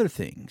range of other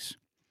things.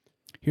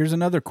 Here's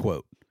another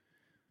quote.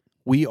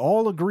 We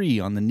all agree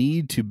on the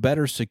need to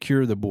better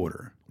secure the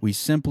border. We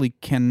simply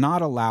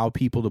cannot allow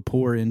people to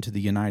pour into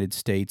the United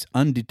States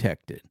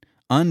undetected,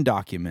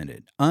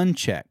 undocumented,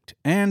 unchecked,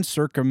 and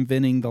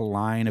circumventing the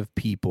line of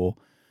people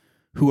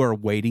who are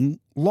waiting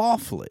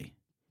lawfully.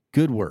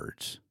 Good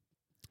words.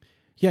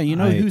 Yeah, you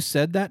know who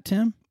said that,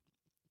 Tim?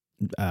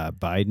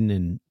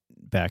 Biden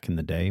back in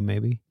the day,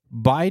 maybe?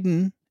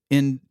 Biden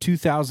in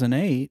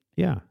 2008.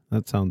 Yeah,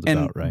 that sounds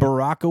about right. And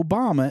Barack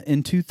Obama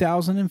in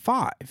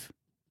 2005.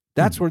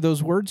 That's where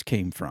those words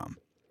came from.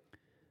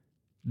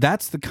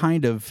 That's the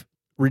kind of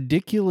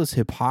ridiculous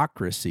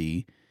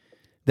hypocrisy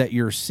that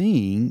you're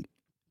seeing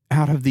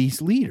out of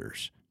these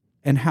leaders,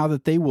 and how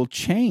that they will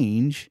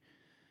change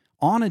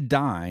on a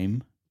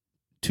dime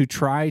to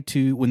try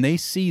to, when they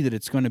see that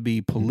it's going to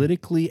be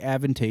politically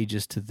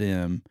advantageous to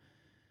them,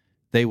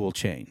 they will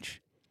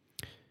change.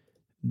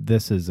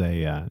 This is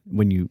a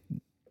when you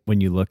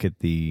look at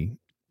the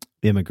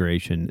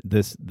immigration,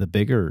 the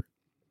bigger,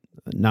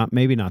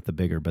 maybe not the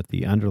bigger, but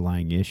the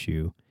underlying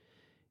issue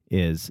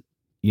is,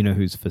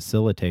 who's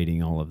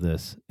facilitating all of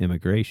this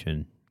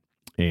immigration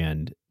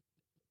and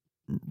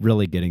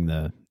really getting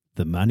the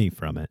money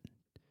from it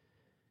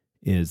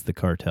is the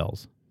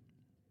cartels.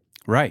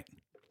 Right.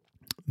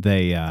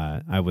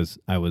 I was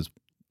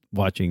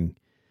watching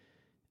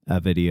a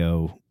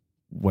video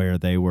where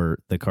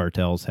the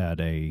cartels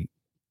had a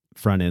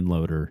front end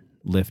loader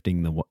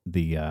lifting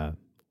the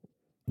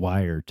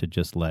wire to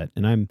just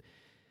and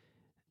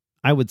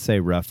I would say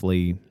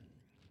roughly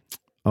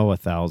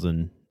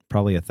 1,000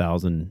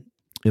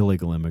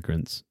 illegal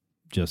immigrants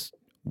just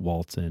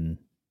waltz in.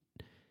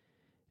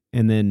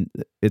 And then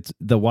it's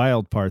the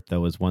wild part,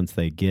 though, is once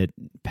they get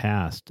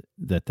past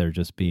that, they're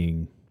just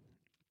being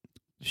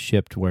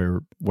shipped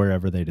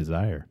wherever they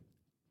desire.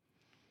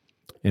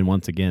 And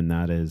once again,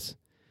 that is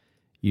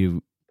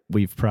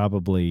we've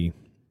probably,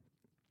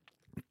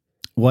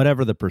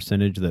 whatever the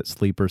percentage that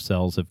sleeper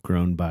cells have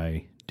grown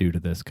by due to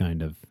this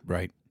kind of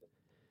right,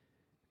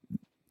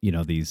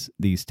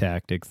 these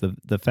tactics,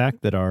 the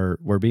fact that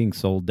we're being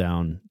sold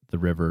down the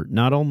river.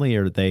 Not only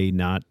are they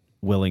not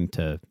willing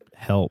to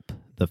help,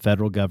 the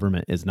federal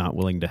government is not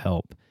willing to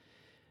help.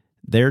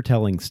 They're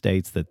telling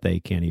states that they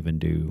can't even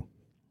do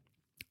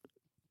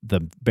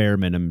the bare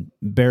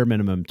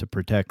minimum to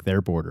protect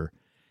their border.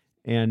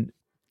 And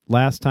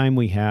last time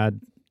we had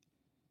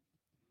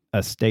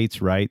a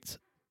states' rights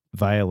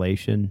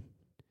violation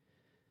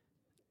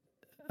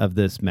of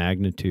this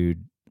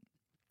magnitude,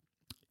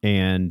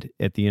 and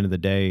at the end of the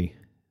day,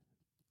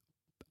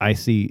 I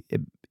see,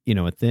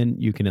 then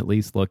you can at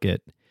least look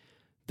at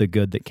the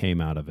good that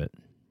came out of it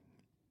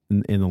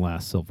in the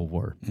last Civil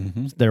War.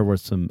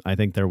 Mm-hmm. I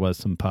think there was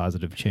some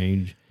positive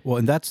change. Well,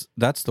 and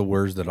that's the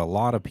words that a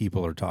lot of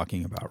people are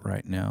talking about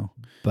right now.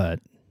 But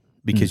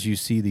because you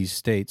see these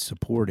states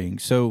supporting.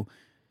 So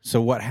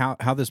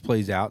how this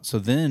plays out. So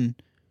then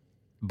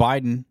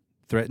Biden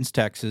threatens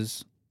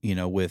Texas,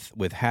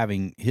 with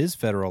having his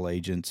federal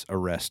agents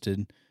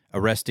arresting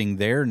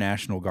their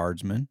National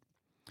Guardsmen,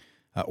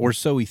 or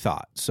so he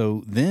thought.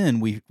 So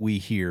then we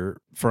hear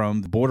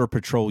from the Border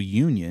Patrol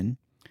Union,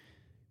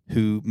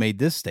 who made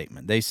this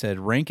statement. They said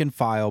rank and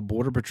file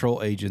Border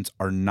Patrol agents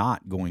are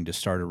not going to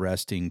start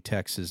arresting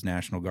Texas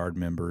National Guard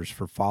members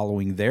for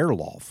following their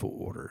lawful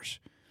orders.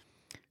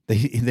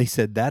 They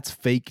said that's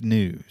fake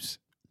news.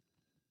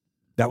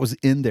 That was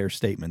in their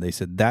statement. They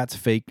said that's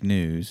fake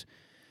news.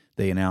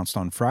 They announced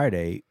on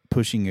Friday,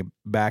 pushing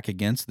back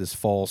against this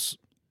false,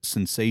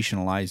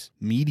 sensationalized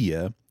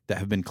media that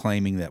have been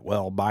claiming that,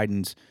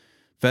 Biden's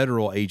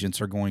federal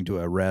agents are going to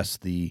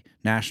arrest the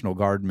National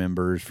Guard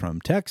members from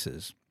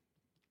Texas.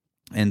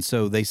 And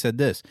so they said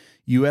this: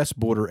 U.S.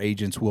 border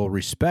agents will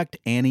respect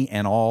any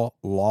and all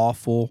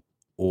lawful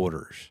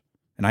orders.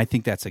 And I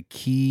think that's a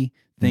key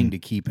thing to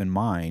keep in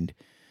mind,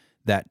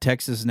 that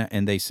Texas,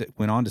 and they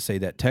went on to say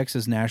that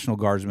Texas National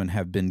Guardsmen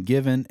have been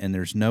given, and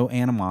there's no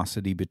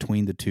animosity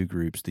between the two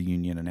groups, the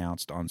union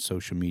announced on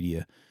social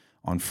media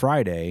on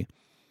Friday.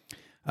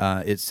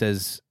 It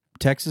says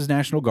Texas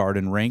National Guard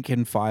and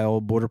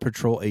rank-and-file Border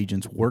Patrol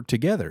agents work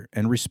together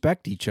and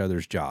respect each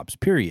other's jobs,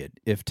 period.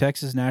 If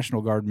Texas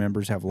National Guard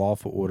members have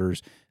lawful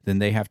orders, then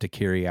they have to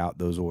carry out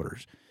those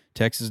orders.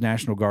 Texas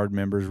National Guard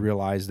members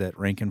realize that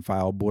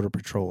rank-and-file Border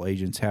Patrol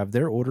agents have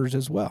their orders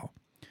as well.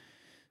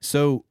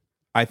 So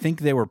I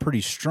think they were pretty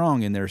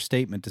strong in their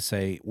statement to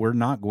say, we're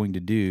not going to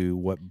do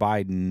what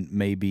Biden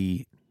may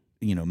be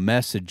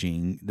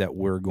messaging that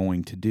we're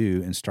going to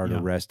do and start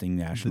arresting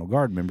National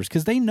Guard members,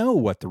 because they know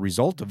what the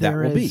result of that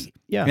will be.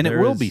 Yeah, and it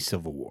will be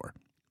civil war.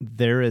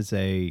 There is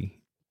a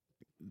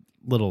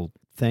little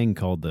thing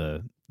called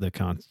the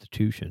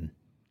Constitution,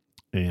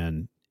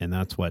 and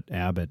that's what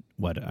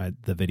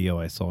the video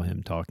I saw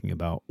him talking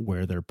about,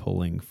 where they're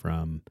pulling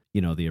from,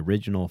 the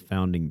original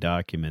founding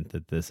document,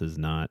 that this is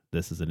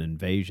an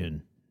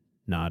invasion,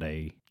 not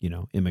a,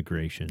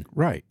 immigration.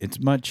 Right. It's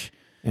much.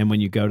 And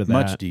when you go to that,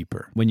 much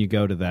deeper. When you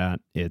go to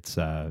that, it's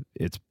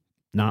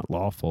not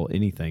lawful,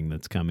 anything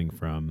that's coming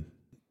from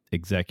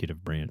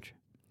executive branch.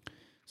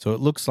 So it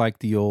looks like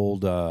the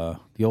old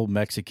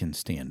Mexican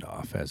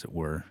standoff, as it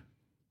were,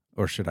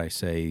 or should I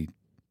say,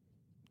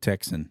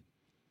 Texan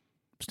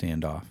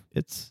standoff?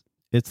 It's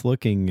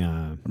looking.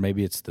 Or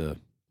maybe it's the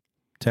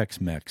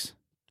Tex-Mex.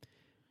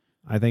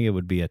 I think it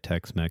would be a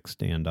Tex-Mex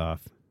standoff.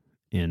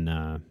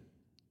 In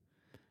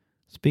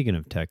speaking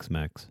of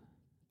Tex-Mex,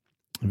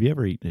 have you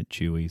ever eaten at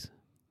Chuy's?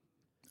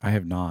 I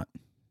have not.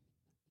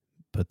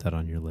 Put that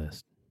on your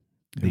list.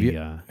 Have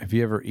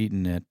you ever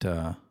eaten at,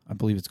 I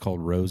believe it's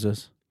called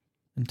Rosa's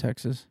in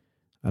Texas?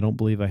 I don't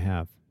believe I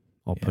have.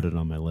 I'll put it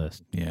on my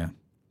list. Yeah,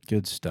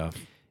 good stuff.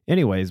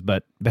 Anyways,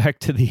 but back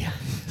to the,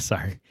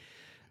 sorry.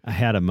 I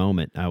had a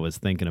moment. I was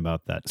thinking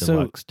about that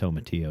deluxe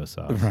tomatillo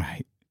sauce.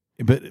 Right.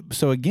 But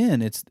so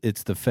again, it's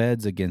the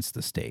feds against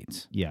the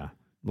states. Yeah.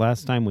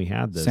 Last time we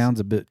had this. Sounds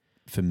a bit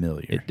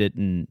familiar. It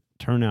didn't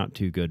turn out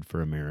too good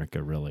for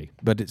America, really.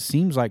 But it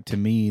seems like to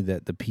me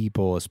that the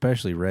people,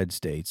 especially red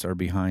states, are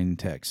behind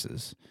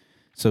Texas.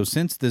 So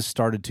since this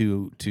started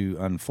to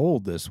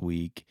unfold this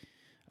week,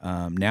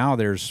 now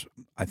there's,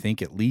 I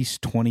think, at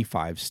least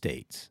 25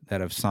 states that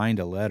have signed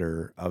a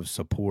letter of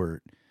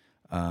support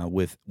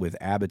with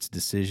Abbott's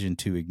decision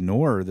to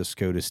ignore the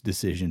SCOTUS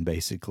decision,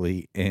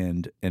 basically,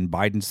 and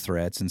Biden's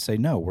threats, and say,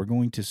 no, we're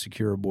going to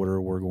secure a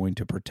border, we're going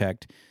to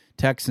protect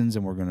Texans,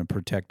 and we're going to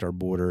protect our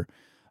border,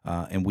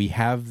 and we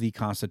have the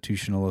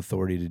constitutional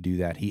authority to do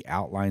that. He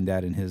outlined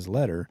that in his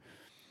letter.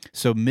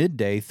 So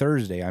midday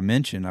Thursday, I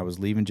mentioned I was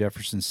leaving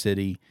Jefferson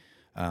City.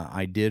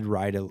 I did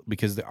write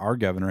because our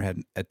governor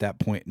had at that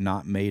point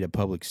not made a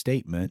public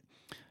statement.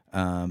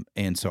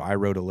 And so I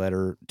wrote a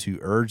letter to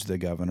urge the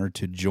governor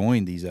to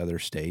join these other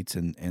states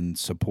and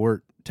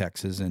support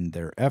Texas in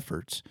their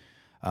efforts.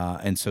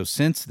 And so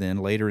since then,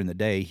 later in the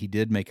day, he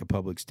did make a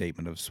public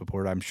statement of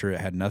support. I'm sure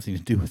it had nothing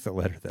to do with the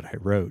letter that I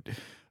wrote,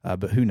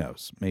 but who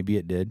knows? Maybe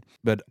it did.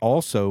 But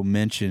also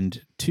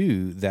mentioned,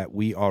 too, that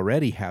we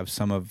already have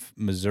some of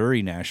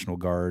Missouri National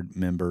Guard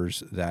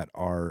members that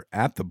are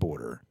at the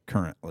border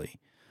currently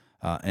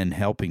and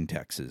helping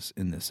Texas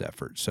in this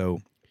effort.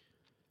 So,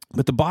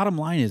 but the bottom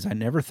line is I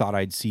never thought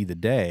I'd see the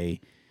day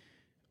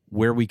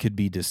where we could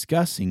be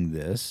discussing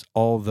this,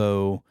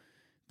 although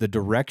the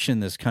direction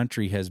this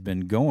country has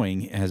been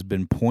going has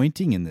been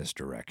pointing in this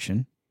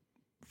direction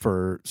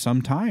for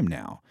some time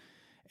now.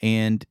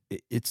 And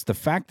it's the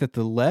fact that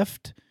the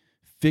left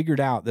figured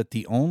out that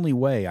the only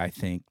way, I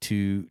think,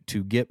 to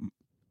get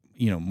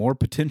more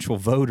potential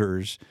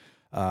voters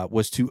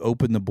was to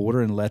open the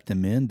border and let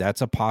them in.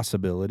 That's a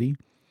possibility,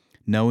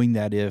 knowing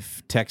that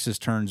if Texas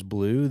turns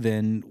blue,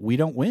 then we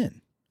don't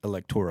win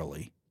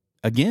electorally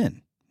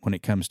again when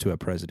it comes to a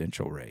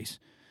presidential race.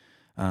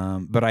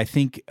 But I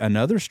think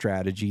another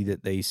strategy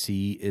that they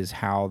see is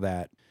how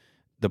that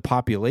the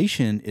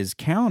population is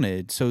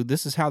counted. So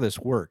this is how this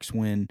works.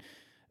 When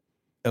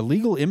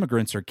illegal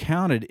immigrants are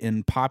counted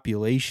in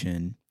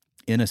population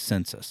in a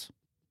census,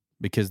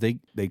 because they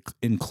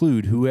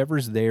include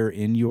whoever's there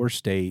in your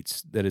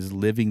states that is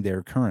living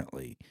there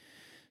currently.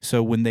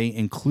 So when they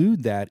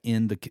include that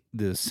in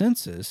the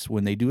census,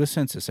 when they do a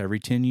census every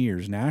 10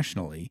 years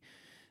nationally,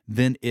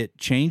 then it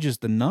changes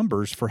the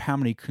numbers for how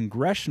many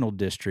congressional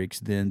districts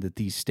then that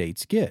these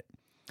states get.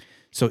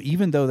 So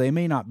even though they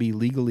may not be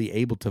legally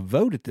able to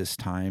vote at this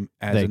time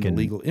as an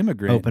illegal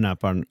immigrant, open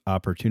up on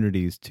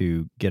opportunities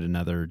to get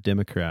another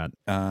Democrat.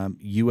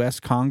 U.S.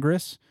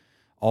 Congress,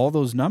 all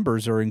those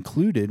numbers are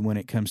included when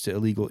it comes to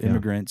illegal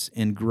immigrants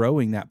in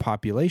growing that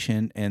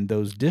population, and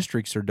those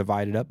districts are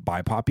divided up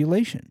by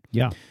population.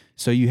 Yeah.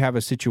 So you have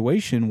a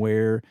situation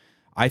where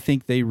I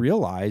think they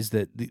realize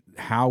that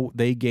how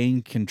they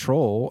gain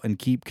control and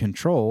keep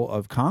control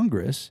of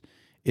Congress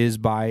is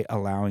by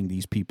allowing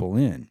these people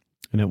in.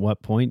 And at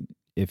what point,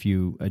 if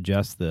you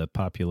adjust the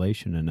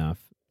population enough,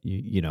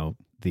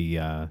 maybe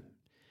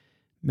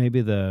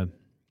the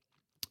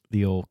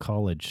old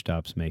college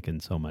stops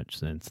making so much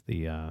sense.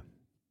 The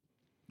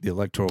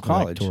Electoral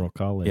College.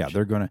 Yeah,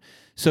 they're going to.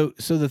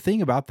 So the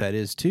thing about that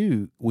is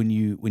too, when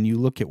you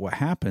look at what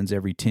happens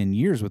every 10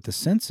 years with the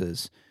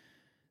census,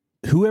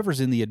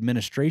 whoever's in the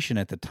administration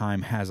at the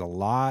time has a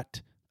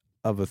lot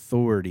of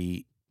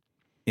authority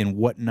in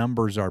what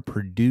numbers are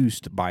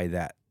produced by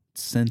that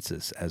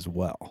census as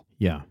well.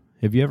 Yeah.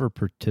 Have you ever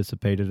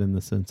participated in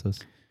the census?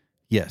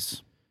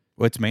 Yes.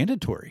 Well, it's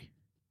mandatory.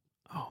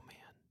 Oh,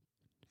 man.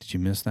 Did you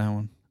miss that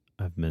one?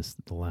 I've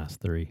missed the last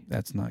 3.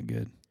 That's not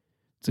good.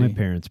 See, my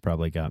parents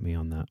probably got me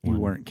on that one.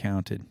 You weren't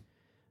counted.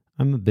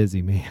 I'm a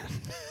busy man.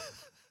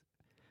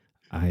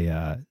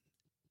 I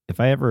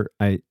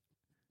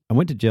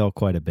went to jail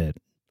quite a bit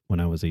when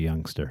I was a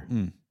youngster.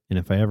 And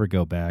if I ever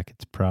go back,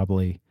 it's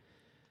probably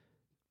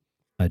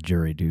a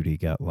jury duty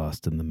got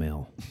lost in the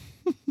mail.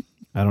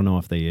 I don't know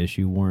if they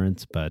issue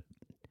warrants, but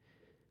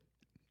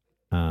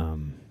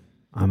I'm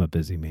a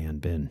busy man,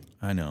 Ben.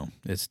 I know.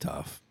 It's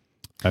tough.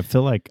 I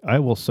feel like I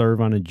will serve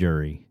on a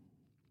jury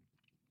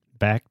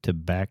back to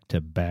back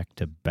to back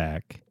to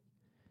back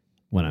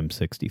when I'm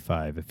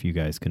 65, if you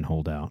guys can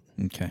hold out.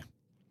 Okay.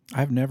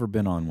 I've never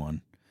been on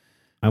one.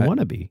 I want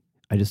to be.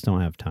 I just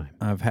don't have time.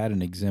 I've had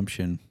an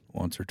exemption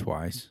once or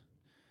twice.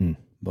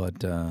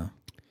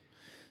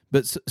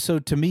 But so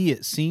to me,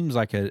 it seems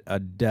like a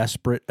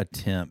desperate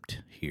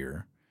attempt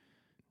here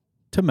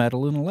to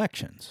meddle in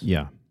elections.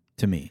 Yeah.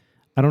 To me.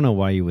 I don't know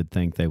why you would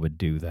think they would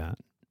do that.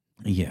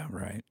 Yeah,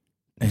 right.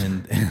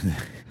 And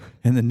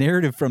the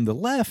narrative from the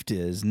left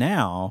is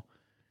now,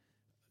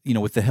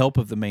 with the help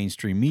of the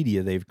mainstream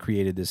media, they've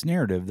created this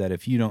narrative that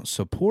if you don't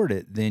support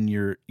it, then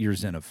you're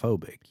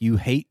xenophobic. You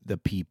hate the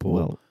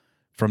people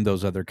from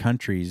those other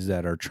countries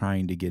that are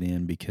trying to get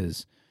in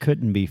because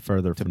couldn't be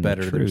further from the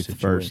truth.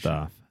 First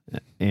off,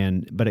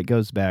 but it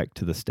goes back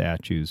to the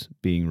statues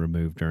being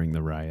removed during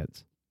the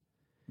riots.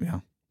 Yeah,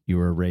 you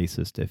were a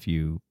racist if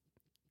you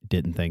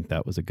didn't think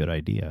that was a good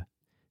idea.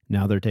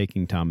 Now they're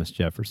taking Thomas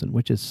Jefferson,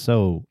 which is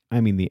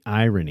the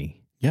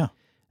irony. Yeah,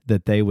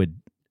 that they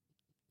would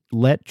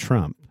let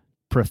Trump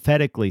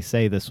prophetically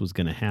say this was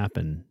going to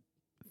happen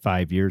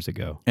 5 years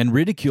ago. And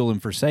ridicule him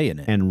for saying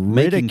it. And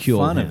making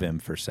fun of him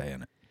for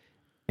saying it.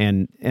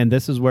 And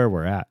this is where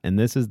we're at. And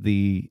this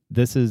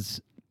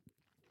is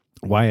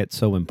why it's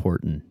so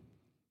important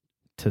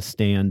to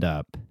stand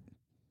up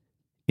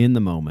in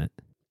the moment.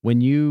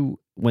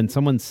 When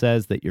someone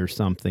says that you're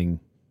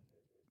something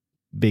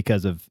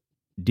because of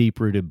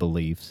deep-rooted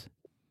beliefs,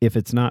 if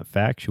it's not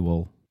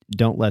factual,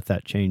 don't let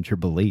that change your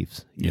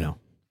beliefs, you know.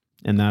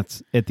 And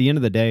that's, at the end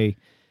of the day,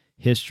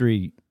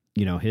 history,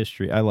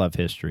 I love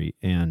history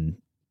and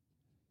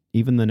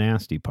even the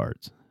nasty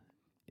parts.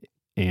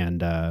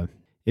 And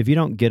if you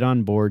don't get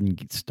on board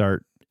and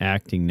start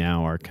acting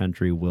now, our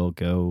country will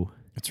go.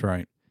 That's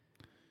right.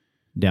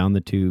 Down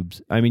the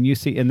tubes. I mean, you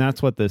see, and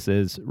that's what this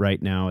is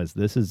right now,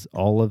 this is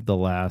all of the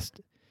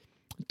last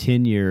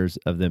 10 years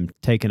of them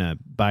taking a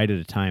bite at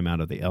a time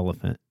out of the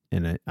elephant.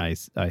 And I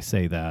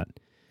say that.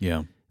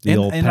 Yeah. The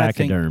old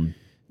pachyderm.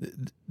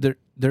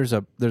 There's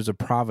a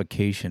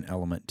provocation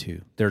element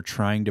too. They're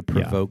trying to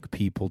provoke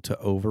people to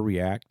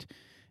overreact,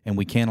 and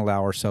we can't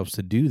allow ourselves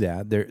to do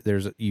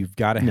that. You've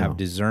got to have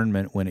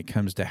discernment when it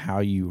comes to how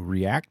you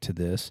react to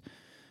this.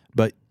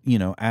 But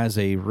as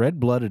a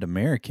red-blooded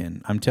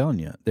American, I'm telling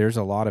you, there's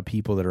a lot of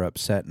people that are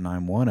upset, and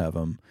I'm one of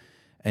them.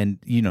 And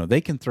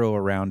they can throw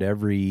around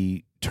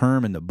every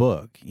term in the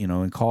book,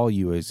 and call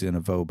you as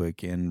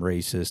xenophobic and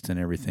racist and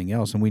everything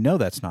else. And we know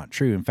that's not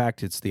true. In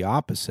fact, it's the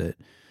opposite.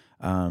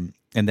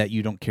 And that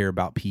you don't care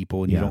about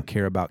people and you don't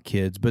care about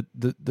kids. But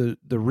the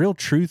real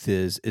truth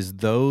is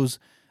those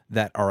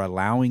that are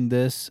allowing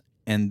this,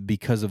 and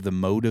because of the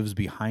motives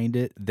behind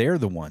it, they're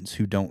the ones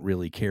who don't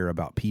really care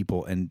about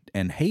people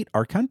and hate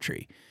our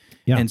country.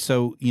 Yeah. And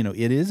so,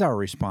 it is our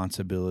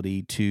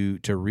responsibility to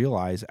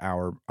realize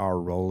our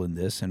role in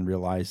this and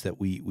realize that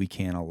we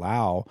can't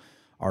allow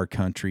our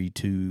country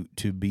to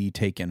be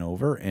taken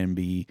over and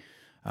be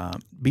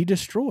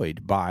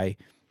destroyed by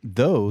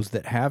those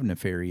that have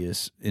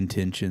nefarious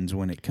intentions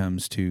when it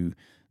comes to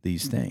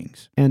these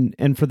things.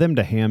 And for them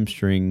to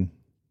hamstring,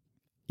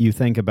 you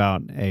think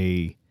about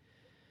a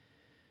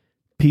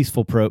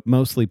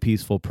mostly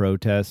peaceful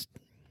protest,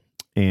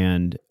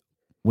 and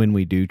when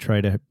we do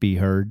try to be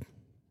heard,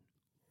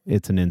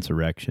 it's an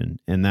insurrection.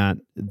 And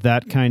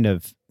that kind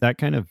of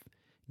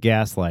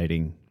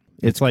gaslighting,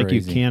 it's like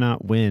crazy. You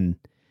cannot win.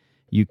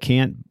 You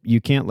can't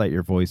let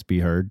your voice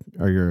be heard,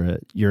 or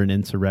you're an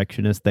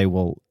insurrectionist. They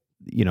will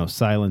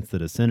silence the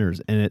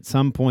dissenters. And at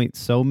some point,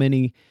 so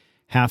many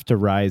have to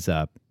rise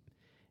up,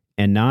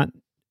 and not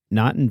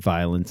in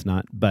violence,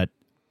 but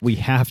we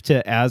have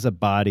to, as a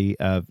body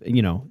of,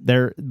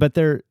 they're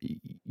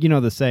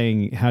the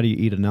saying, how do you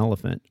eat an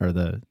elephant,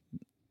 or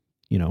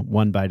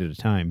one bite at a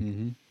time.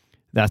 Mm-hmm.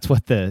 That's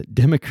what the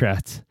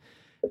Democrats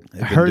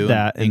heard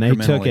that, and they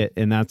took it.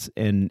 And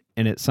and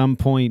at some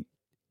point,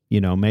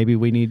 maybe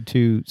we need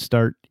to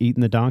start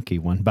eating the donkey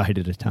one bite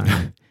at a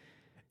time.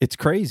 It's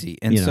crazy.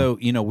 And so,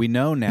 we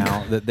know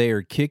now that they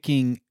are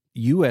kicking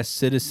U.S.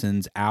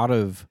 citizens out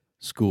of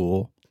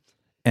school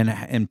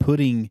and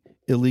putting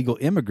illegal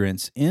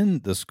immigrants in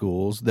the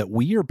schools that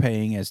we are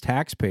paying as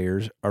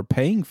taxpayers, are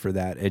paying for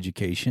that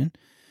education.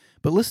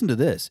 But listen to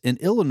this. In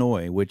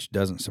Illinois, which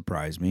doesn't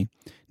surprise me,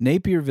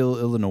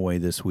 Napierville, Illinois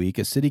this week,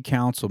 a city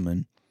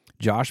councilman,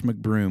 Josh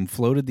McBroom,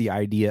 floated the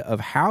idea of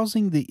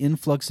housing the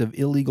influx of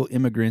illegal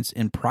immigrants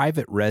in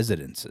private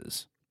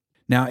residences.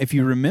 Now, if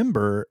you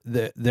remember,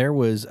 there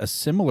was a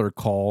similar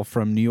call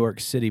from New York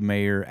City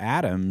Mayor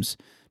Adams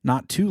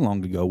not too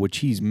long ago, which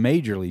he's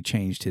majorly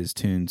changed his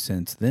tune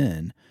since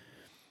then.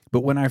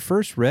 But when I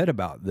first read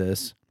about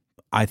this,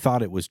 I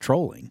thought it was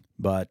trolling,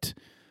 but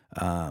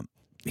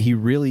he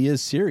really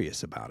is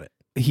serious about it.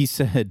 He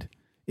said,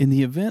 "In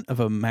the event of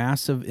a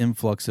massive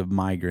influx of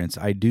migrants,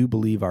 I do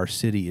believe our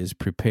city is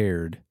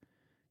prepared,"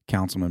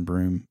 Councilman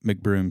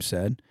McBroom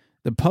said.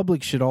 "The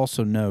public should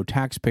also know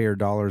taxpayer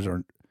dollars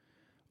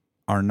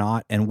are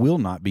not and will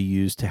not be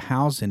used to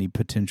house any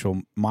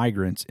potential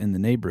migrants in the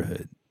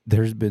neighborhood.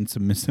 There's been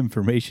some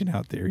misinformation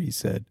out there," he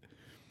said.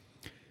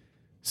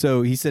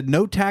 So he said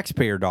no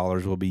taxpayer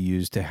dollars will be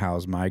used to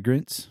house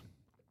migrants.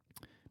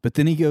 But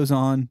then he goes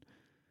on,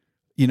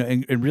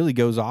 and really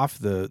goes off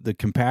the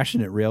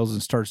compassionate rails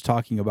and starts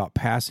talking about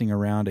passing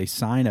around a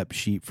sign-up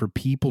sheet for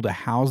people to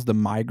house the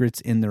migrants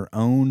in their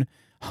own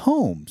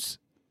homes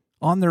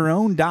on their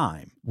own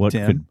dime. What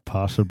Tim? could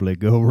possibly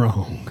go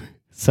wrong?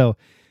 So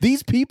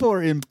these people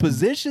are in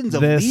positions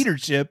of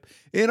leadership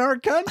in our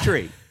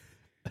country.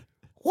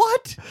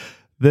 What?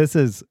 This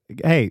is,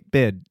 hey,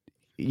 Bid,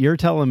 you're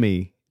telling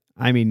me,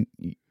 I mean,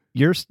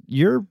 you're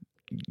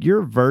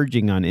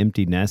verging on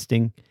empty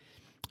nesting.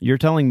 You're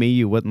telling me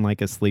you wouldn't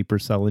like a sleeper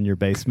cell in your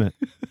basement?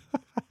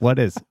 What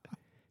is?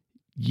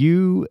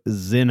 You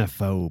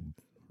xenophobe.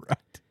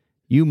 Right.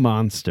 You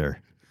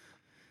monster.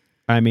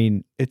 I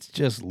mean, it's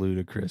just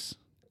ludicrous.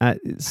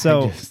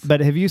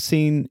 But have you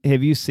seen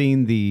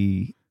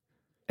the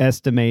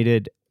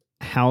estimated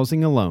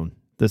housing alone?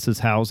 This is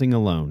housing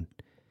alone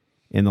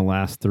in the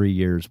last 3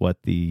 years,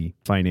 what the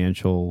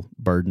financial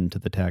burden to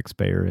the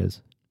taxpayer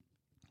is?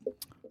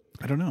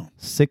 I don't know.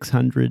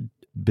 $600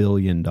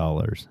 billion.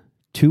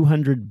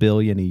 $200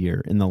 billion a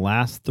year in the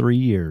last 3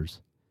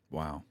 years.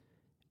 Wow.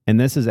 And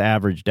this is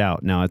averaged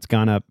out. Now it's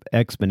gone up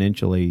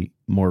exponentially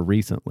more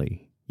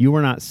recently. You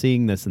were not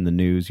seeing this in the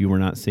news. You were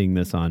not seeing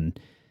this on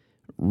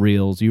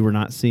reels. You were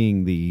not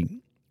seeing the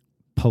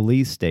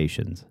police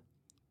stations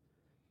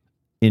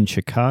in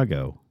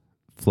Chicago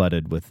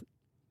flooded with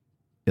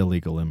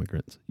illegal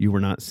immigrants. You were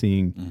not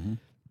seeing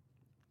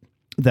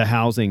the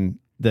housing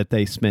that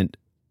they spent.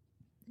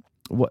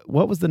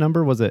 What was the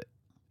number? Was it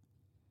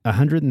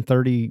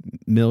 130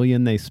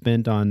 million they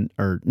spent on,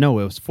 or no,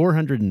 it was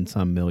 400 and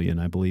some million,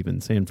 I believe,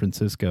 in San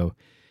Francisco.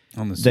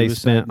 On the they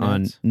spent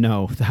nets?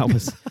 that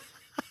was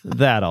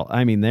that'll.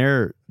 I mean,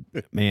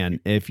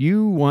 if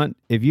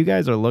you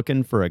guys are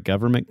looking for a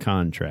government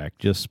contract,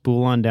 just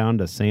spool on down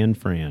to San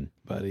Fran,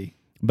 buddy.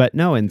 But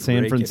no, in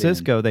San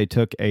Francisco, they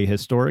took a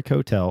historic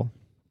hotel.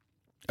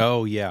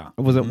 Oh yeah,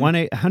 was it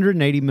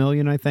 180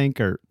 million? I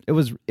think, or it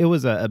was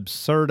an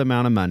absurd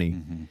amount of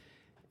money.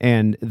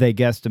 And they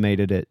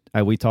guesstimated it.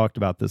 We talked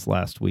about this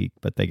last week,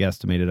 but they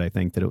guesstimated, I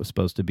think, that it was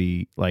supposed to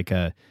be like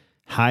a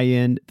high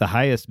end. The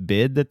highest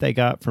bid that they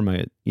got from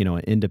an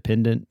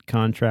independent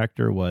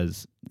contractor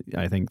was,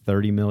 I think,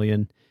 30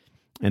 million,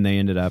 and they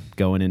ended up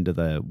going into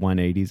the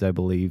 180s, I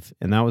believe,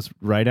 and that was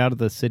right out of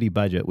the city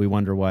budget. We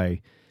wonder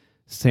why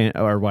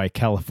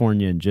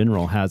California in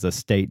general has a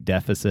state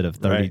deficit of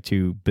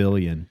 32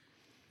 billion,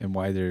 and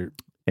why their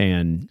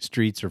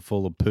streets are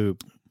full of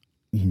poop.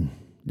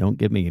 Don't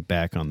get me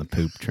back on the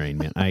poop train,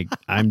 man.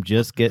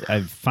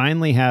 I've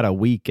finally had a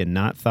week and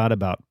not thought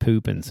about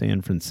poop in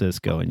San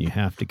Francisco, and you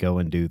have to go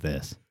and do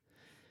this.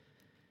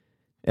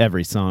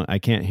 Every song I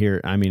can't hear.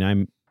 I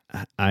mean,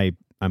 I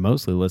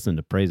mostly listen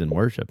to praise and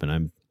worship, and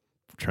I'm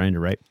trying to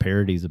write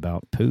parodies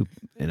about poop,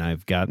 and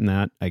I've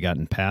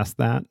gotten past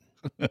that,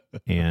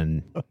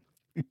 and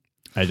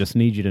I just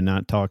need you to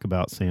not talk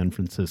about San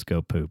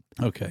Francisco poop.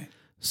 Okay.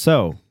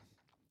 So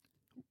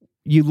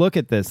you look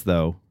at this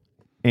though,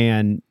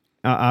 and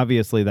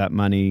obviously that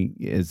money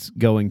is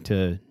going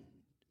to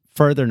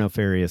further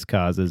nefarious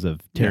causes of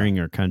tearing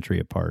our country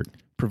apart.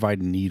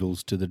 Providing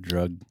needles to the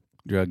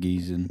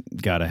druggies, and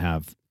gotta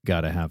have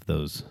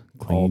those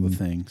clean, all the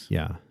things.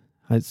 Yeah.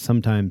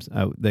 Sometimes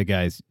the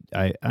guys,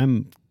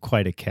 I'm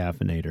quite a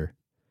caffeinator,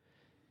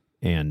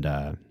 and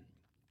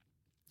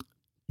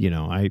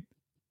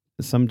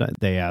sometimes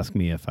they ask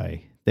me if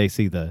they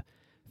see the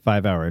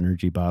 5-hour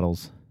energy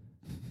bottles.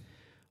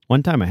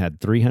 One time I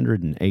had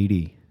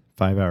 380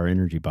 5-hour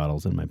energy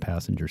bottles in my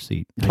passenger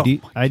seat.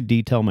 I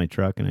detail my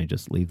truck, and I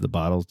just leave the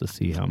bottles to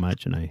see how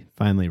much, and I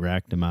finally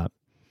racked them up.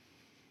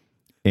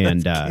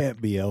 And that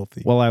can't be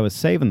healthy. Well, I was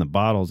saving the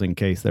bottles in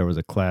case there was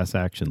a class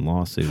action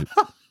lawsuit.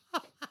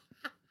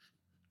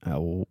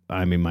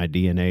 I mean, my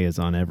DNA is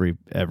on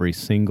every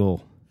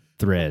single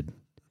thread.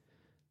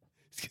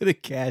 It's gonna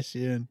cash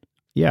in.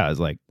 Yeah, I was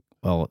like,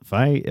 well,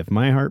 if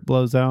my heart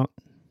blows out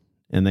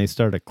and they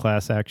start a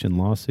class action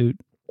lawsuit,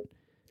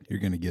 you're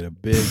gonna get a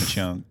big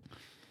chunk.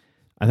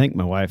 I think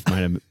my wife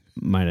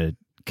might have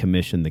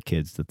commissioned the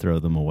kids to throw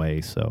them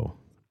away, so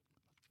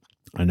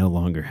I no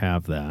longer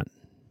have that.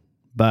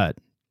 But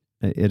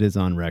it is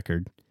on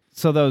record.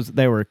 So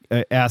they were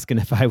asking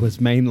if I was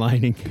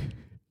mainlining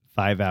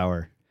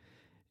 5-hour,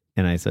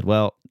 and I said,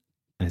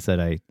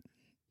 I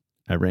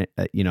ran,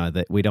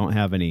 that we don't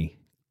have any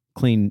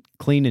clean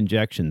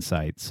injection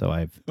sites, so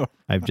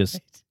I've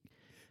just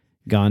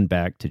gone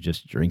back to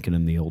just drinking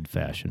them the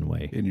old-fashioned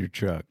way in your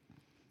truck.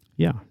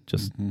 Yeah,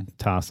 just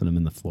tossing them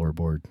in the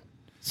floorboard.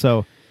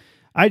 So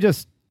I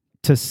just,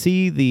 to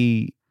see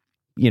the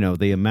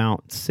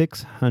amount,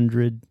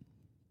 600,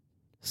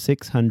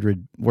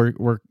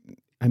 we're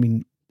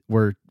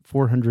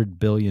 400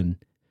 billion.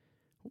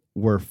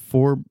 We're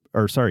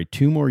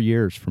 2 more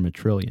years from $1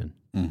 trillion.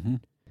 Mm-hmm.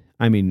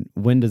 I mean,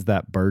 when does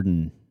that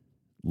burden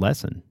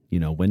lessen?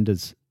 When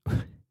does,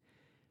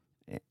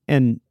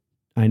 and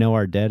I know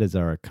our debt is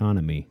our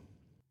economy,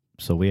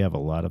 so we have a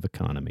lot of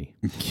economy.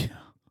 Yeah.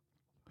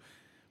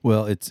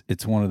 Well,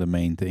 it's one of the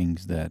main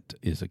things that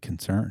is a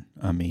concern.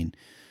 I mean,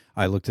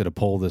 I looked at a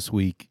poll this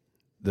week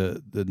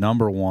the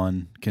number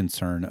one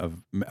concern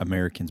of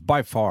Americans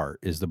by far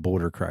is the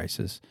border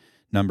crisis.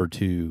 Number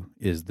two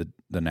is the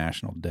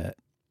national debt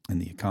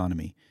and the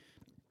economy.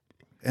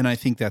 And I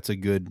think that's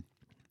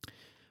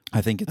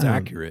I think it's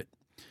accurate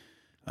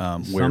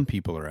where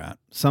people are at.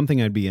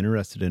 Something I'd be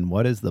interested in,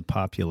 what is the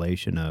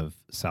population of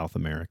South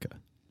America?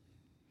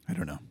 I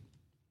don't know.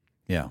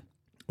 Yeah.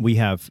 We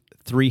have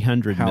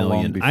 300 How million.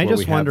 long before I just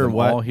we have wonder them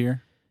what all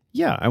here?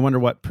 Yeah, I wonder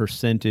what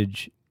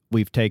percentage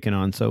we've taken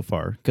on so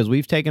far, because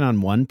we've taken on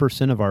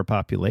 1% of our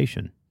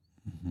population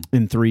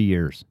in 3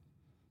 years.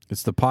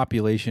 It's the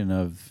population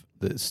of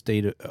the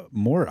state of,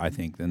 more, I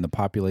think, than the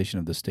population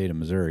of the state of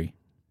Missouri.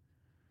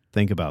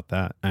 Think about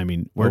that. I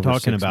mean, we're Over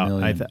talking 6 about.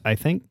 million. I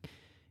think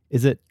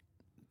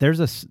there's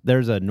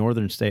a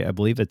northern state. I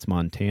believe it's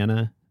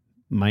Montana.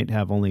 Might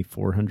have only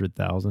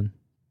 400,000.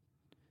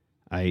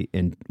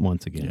 And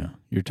once again, Yeah,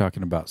 you're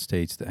talking about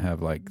states that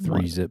have like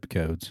 3 zip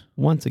codes.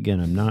 Once again,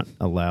 I'm not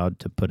allowed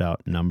to put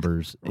out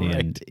numbers Right.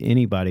 and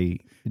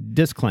anybody.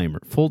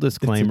 Full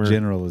disclaimer. It's a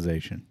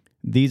generalization.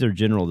 These are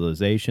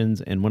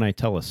generalizations, and when I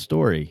tell a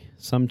story,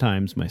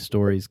 sometimes my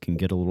stories can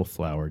get a little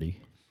flowery.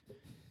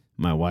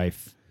 My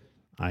wife,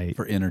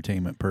 For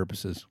entertainment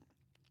purposes.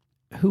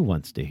 who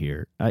wants to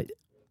hear?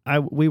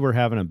 We were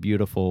having a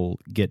beautiful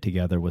get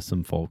together with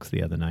some folks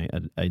the other night.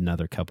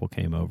 Another couple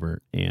came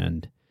over,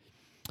 and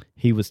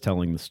he was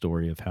telling the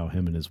story of how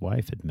him and his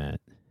wife had met,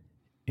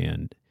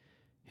 and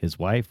his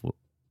wife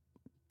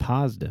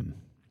paused him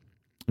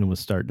and was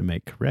starting to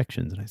make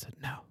corrections. And I said,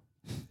 "No,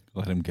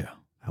 Let him go.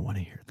 I want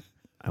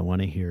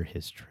to hear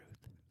his truth."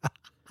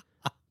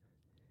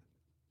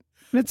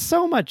 And it's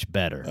so much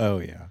better. Oh,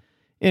 yeah.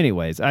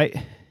 Anyways,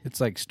 It's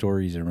like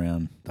stories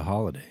around the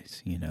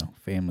holidays,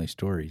 family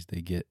stories. They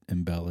get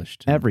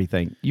embellished.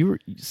 everything you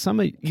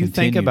Continue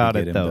think to about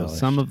get it though. embellished.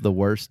 Some of the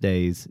worst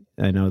days.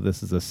 I know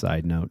this is a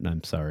side note, and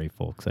I'm sorry,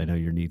 folks. I know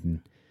you're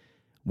needing.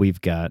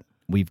 We've got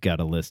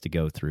a list to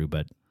go through,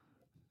 but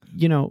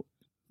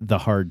the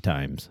hard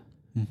times,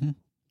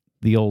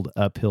 the old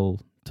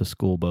uphill to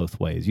school both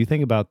ways. You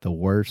think about the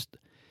worst,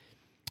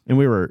 and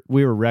we were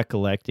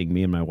recollecting.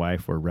 Me and my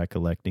wife were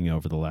recollecting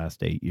over the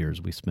last 8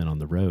 years we spent on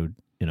the road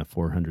in a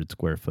 400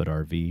 square foot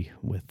RV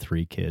with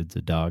 3 kids,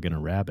 a dog, and a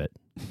rabbit.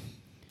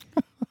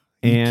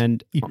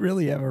 And You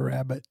really have a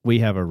rabbit. we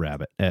have a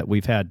rabbit.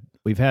 We've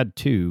had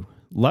 2.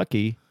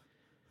 Lucky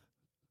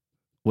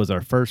was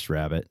our first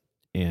rabbit,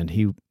 and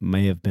he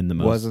may have been the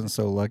most Wasn't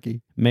so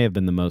lucky.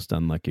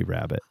 unlucky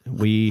rabbit.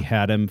 We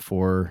had him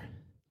for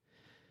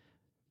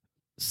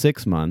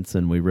 6 months,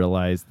 and we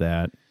realized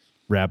that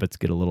rabbits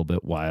get a little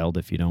bit wild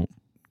if you don't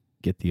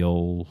get the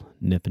old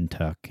nip and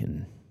tuck,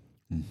 and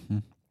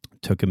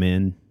took him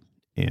in.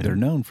 And They're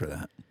known for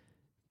that.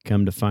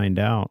 come to find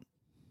out,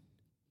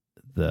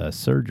 the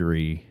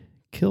surgery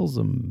kills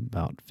them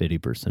about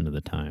 50% of the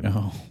time.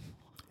 Oh,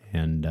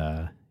 And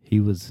he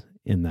was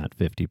in that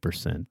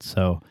 50%.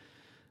 So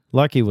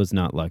Lucky was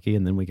not lucky.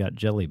 And then we got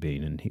Jelly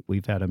Bean, and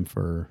we've had him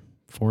for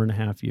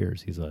 4.5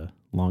 years. He's a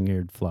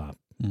long-eared flop.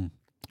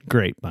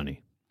 Great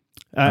bunny.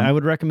 I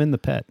would recommend the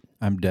pet.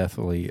 I'm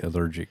definitely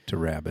allergic to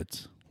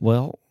rabbits.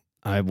 Well,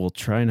 I will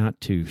try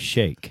not to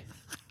shake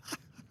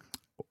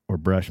or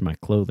brush my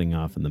clothing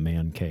off in the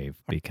man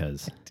cave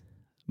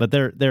but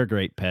they're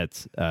great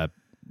pets,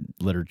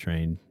 litter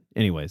trained.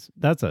 Anyways,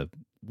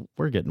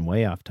 we're getting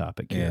way off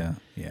topic here.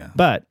 Yeah.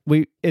 But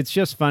it's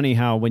just funny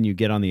how when you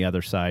get on the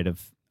other side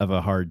of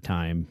a hard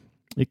time,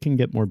 it can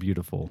get more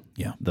beautiful.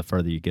 Yeah. The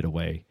further you get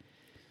away.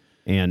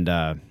 And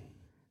I'm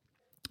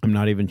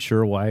not even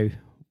sure why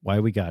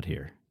we got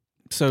here.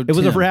 So It was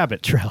a Tim,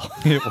 rabbit trail.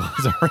 It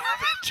was a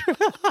rabbit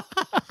trail.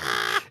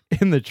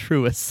 In the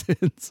truest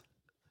sense.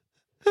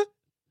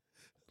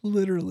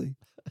 Literally.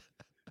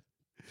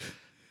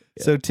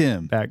 So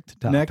Tim, Back to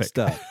topic. next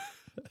up,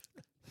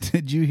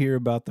 did you hear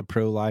about the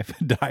pro-life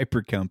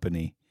diaper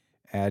company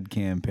ad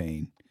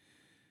campaign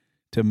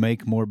to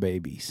make more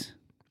babies?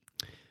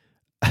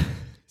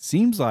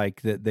 Seems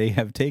like that they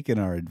have taken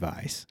our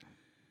advice,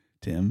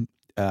 Tim,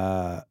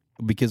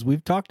 because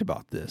we've talked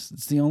about this.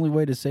 It's the only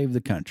way to save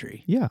the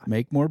country. Yeah.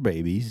 Make more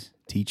babies,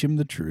 teach them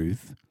the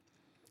truth,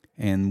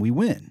 and we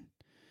win.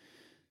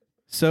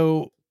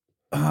 So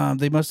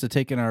they must have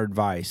taken our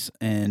advice,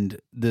 and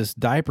this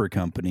diaper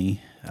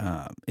company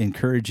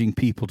encouraging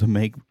people to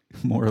make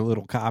more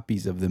little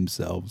copies of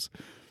themselves.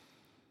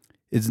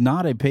 It's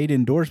not a paid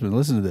endorsement.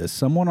 Listen to this.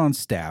 Someone on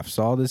staff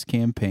saw this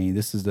campaign.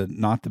 This is the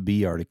Not the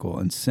Bee article,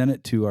 and sent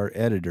it to our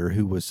editor,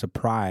 who was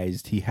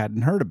surprised he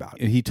hadn't heard about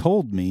it. He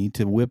told me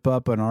to whip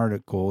up an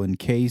article in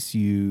case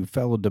you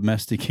fellow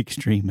domestic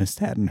extremists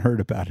hadn't heard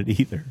about it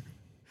either.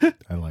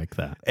 I like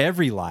that.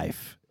 Every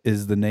Life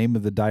is the name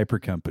of the diaper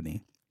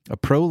company, a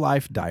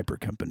pro-life diaper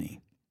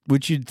company,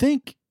 which you'd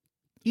think,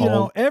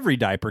 every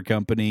diaper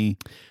company.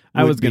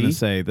 I was going be. to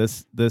say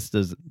this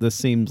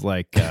seems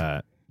like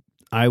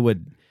I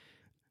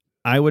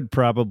would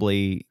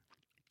probably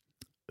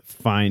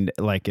find,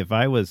 like, if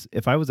I was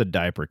a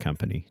diaper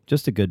company,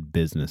 just a good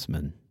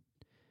businessman.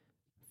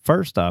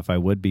 First off, I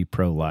would be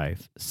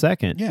pro-life.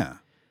 Second, Yeah.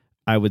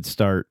 I would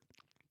start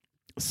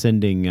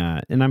sending,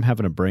 and I'm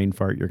having a brain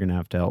fart. You're going to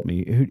have to help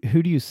me.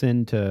 Who do you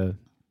send to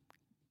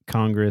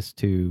Congress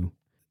to?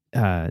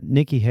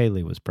 Nikki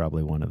Haley was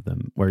probably one of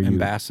them. Where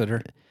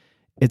ambassador?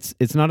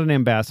 It's not an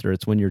ambassador.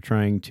 It's when you're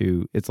trying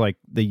to. It's like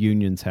the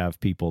unions have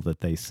people that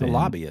they send. A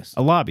lobbyist.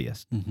 A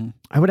lobbyist. Mm-hmm.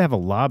 I would have a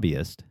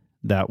lobbyist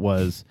that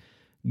was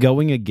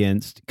going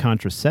against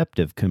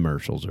contraceptive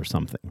commercials or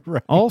something.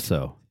 Right.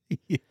 Also.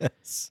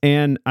 Yes.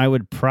 And I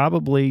would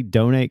probably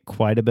donate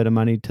quite a bit of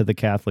money to the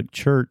Catholic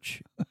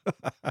Church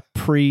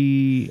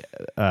who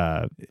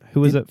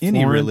was it?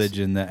 Any Florence?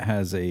 religion that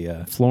has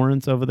a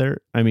Florence over there.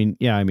 I'd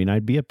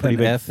be a pretty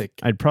big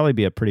ethic. I'd probably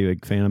be a pretty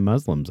big fan of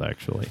Muslims,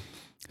 actually.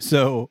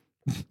 So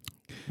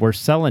we're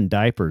selling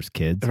diapers,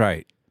 kids.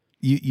 Right.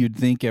 You'd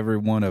think every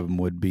one of them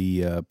would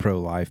be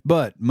pro-life,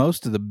 but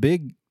most of the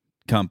big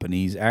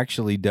companies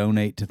actually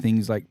donate to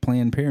things like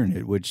Planned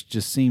Parenthood, which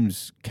just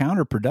seems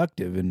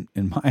counterproductive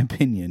in my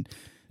opinion.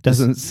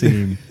 Doesn't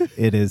seem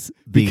it is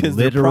the because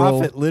literal the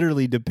profit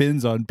literally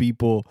depends on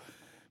people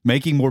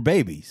making more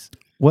babies.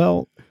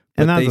 Well, but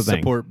and that's they the thing.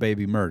 support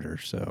baby murder,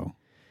 so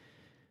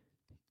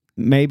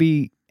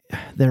maybe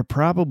they're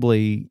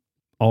probably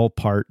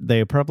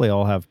they probably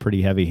all have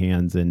pretty heavy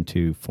hands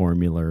into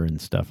formula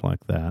and stuff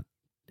like that.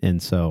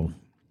 And so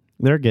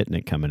they're getting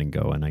it coming and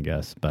going, I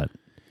guess, but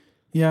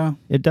yeah,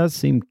 it does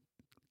seem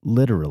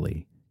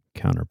literally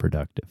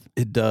counterproductive.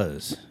 It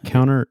does.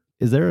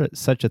 Is there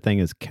such a thing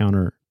as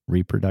counter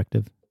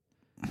reproductive?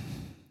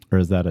 Or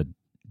is that a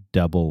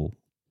double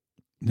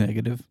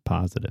negative?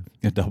 Positive.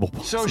 A double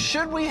positive. So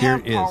should we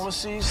have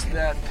policies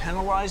that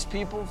penalize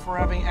people for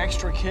having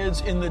extra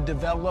kids in the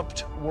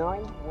developed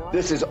world?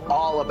 This is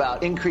all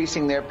about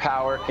increasing their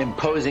power,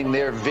 imposing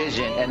their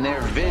vision, and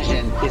their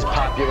vision is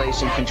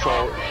population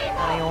control.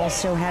 I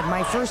also had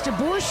my first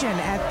abortion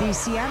at the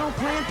Seattle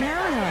Planned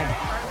Parenthood.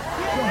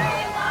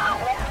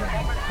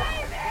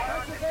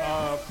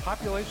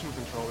 Population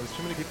control. There's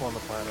too many people on the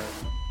planet.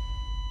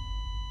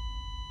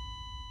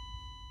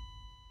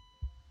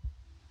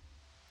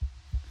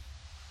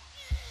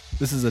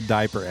 This is a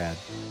diaper ad.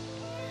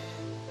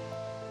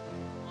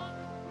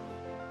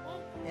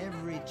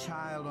 Every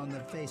child on the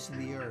face of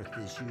the earth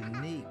is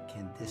unique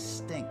and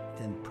distinct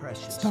and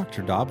precious. It's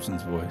Dr.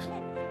 Dobson's voice.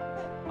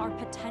 Our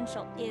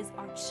potential is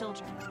our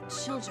children.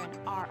 Children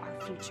are our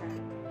future.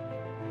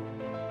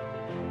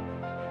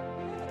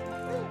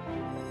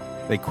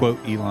 They quote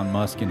Elon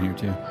Musk in here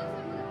too.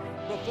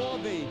 Before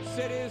the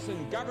cities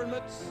and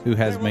governments, who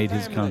has made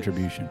his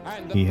contribution.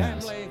 He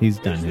has. He's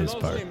done his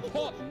part. The most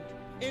important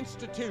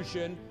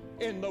institution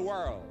in the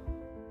world.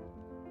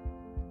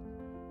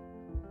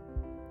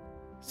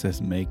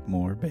 Says make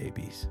more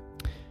babies.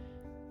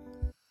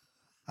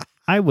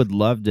 I would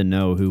love to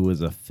know who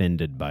was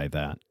offended by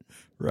that.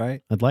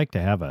 Right? I'd like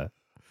to have a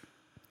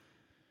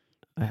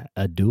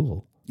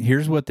duel.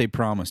 Here's what they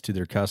promise to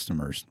their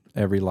customers.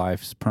 Every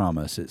life's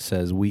promise. It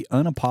says, we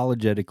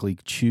unapologetically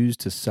choose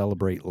to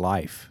celebrate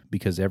life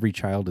because every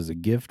child is a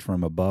gift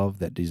from above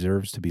that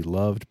deserves to be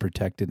loved,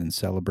 protected, and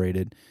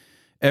celebrated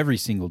every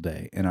single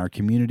day. And our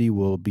community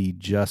will be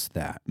just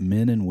that.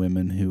 Men and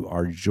women who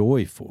are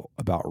joyful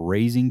about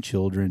raising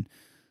children,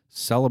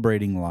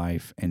 celebrating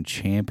life, and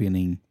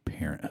championing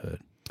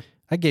parenthood.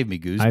 That gave me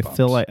goosebumps. I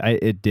feel like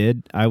it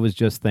did. I was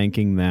just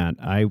thinking that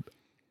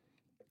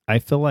I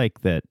feel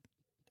like that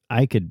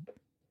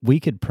we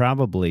could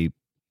probably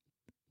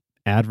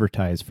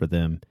advertise for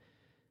them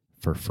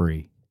for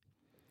free.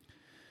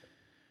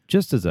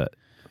 Just as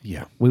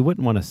we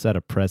wouldn't want to set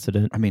a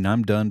precedent. I mean,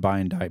 I'm done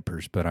buying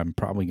diapers, but I'm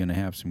probably going to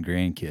have some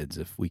grandkids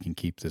if we can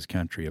keep this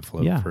country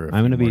afloat. For a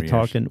I'm going to few be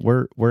more talking.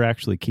 We're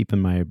actually keeping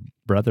my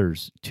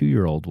brother's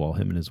 2-year-old while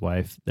him and his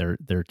wife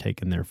they're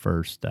taking their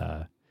first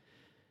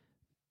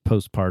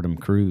postpartum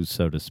cruise,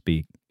 so to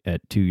speak,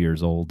 at 2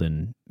 years old,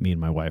 and me and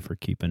my wife are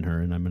keeping her,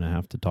 and I'm going to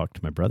have to talk to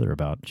my brother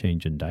about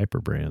changing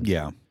diaper brands.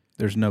 Yeah,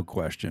 there's no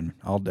question.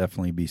 I'll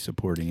definitely be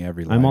supporting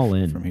every life I'm all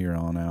in from here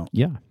on out.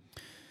 Yeah.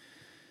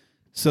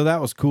 So that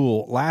was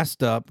cool.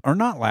 Last up, or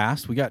not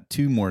last, we got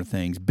two more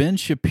things. Ben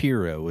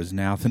Shapiro is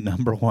now the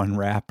 #1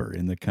 rapper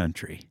in the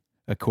country,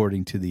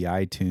 according to the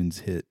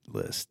iTunes hit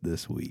list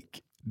this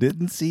week.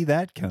 Didn't see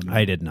that coming.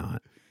 I did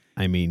not.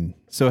 I mean,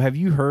 so have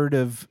you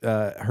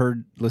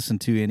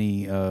listened to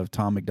any of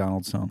Tom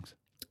McDonald's songs?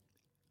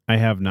 I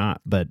have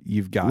not, but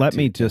you've got. Let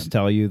me just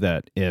tell you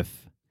that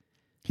if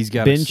he's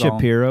got Ben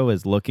Shapiro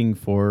is looking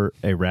for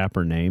a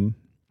rapper name,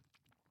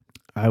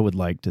 I would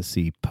like to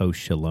see Post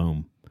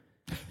Shalom.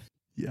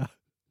 Yeah,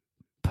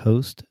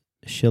 Post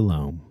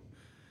Shalom.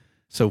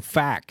 So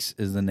Facts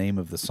is the name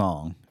of the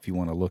song. If you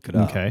want to look it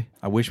up, okay.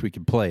 I wish we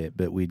could play it,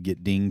 but we'd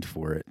get dinged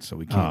for it, so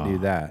we can't do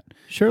that.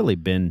 Surely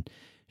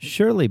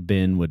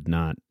Ben would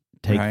not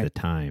take the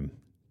time.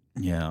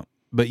 Yeah.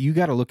 But you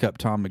got to look up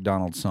Tom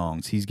McDonald's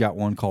songs. He's got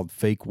one called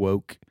Fake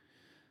Woke.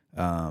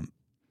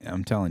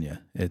 I'm telling you,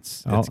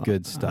 it's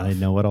good stuff. I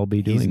know what I'll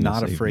be doing. He's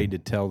not afraid to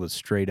tell the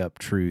straight up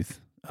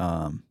truth,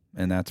 and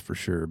that's for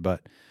sure.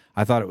 But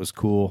I thought it was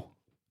cool,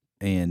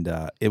 and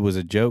it was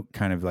a joke,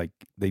 kind of like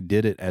they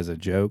did it as a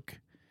joke,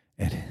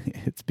 and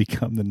it's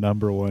become the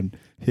 #1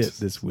 hit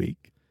this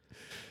week.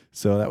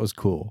 So that was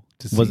cool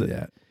to see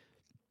that.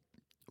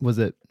 Was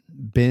it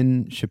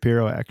Ben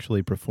Shapiro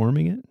actually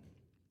performing it?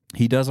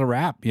 He does a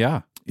rap,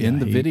 in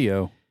the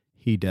video.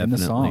 He definitely. In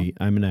the song.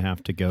 I'm going to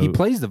have to go. He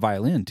plays the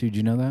violin too. Did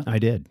you know that? I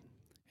did.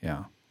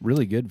 Yeah,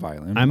 really good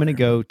violin. I'm going to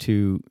go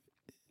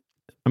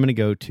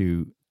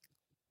to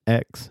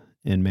X,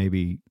 and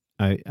maybe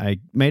I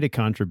made a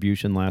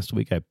contribution last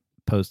week. I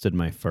posted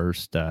my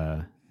first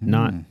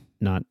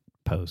not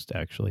post,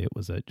 actually. It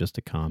was just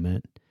a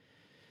comment.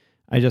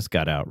 I just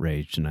got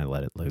outraged and I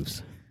let it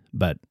loose.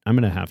 But I'm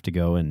going to have to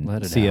go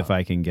and see if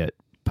I can get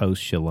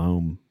post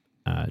Shalom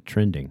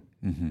trending.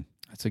 Mm-hmm.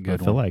 That's a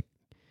good one.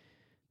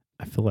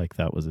 I feel like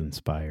that was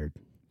inspired.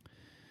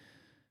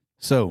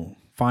 So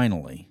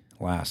finally,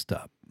 last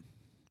up,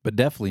 but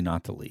definitely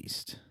not the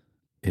least,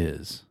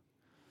 is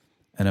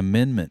an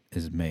amendment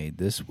is made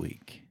this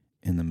week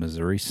in the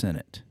Missouri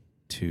Senate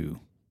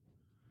to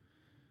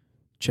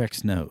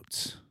checks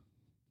notes,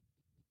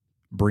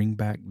 bring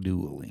back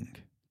dueling.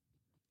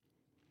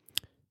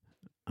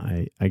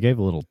 I gave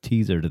a little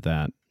teaser to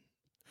that.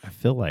 I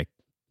feel like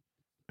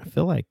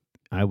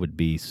I would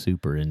be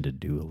super into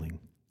dueling.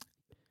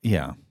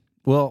 Yeah.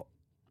 Well,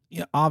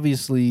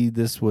 obviously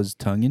this was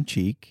tongue in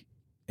cheek,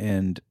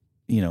 and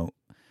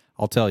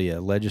I'll tell you,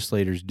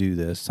 legislators do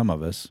this, some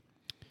of us,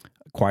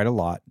 quite a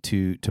lot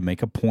to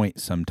make a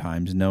point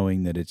sometimes,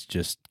 knowing that it's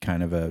just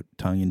kind of a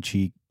tongue in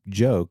cheek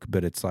joke,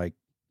 but it's kind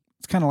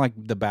of like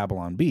the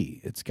Babylon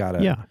Bee. It's got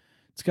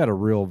a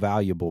real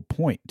valuable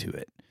point to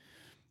it.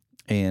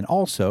 And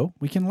also,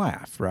 we can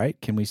laugh, right?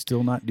 Can we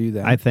still not do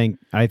that? I think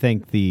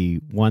the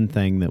one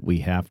thing that we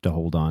have to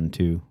hold on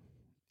to,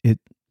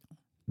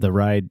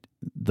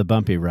 the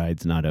bumpy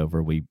ride's not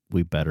over. We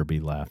better be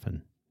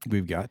laughing.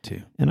 We've got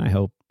to. And I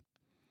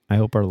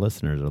hope our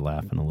listeners are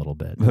laughing a little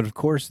bit. But of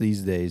course,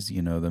 these days,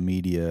 the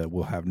media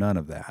will have none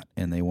of that,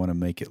 and they want to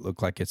make it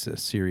look like it's a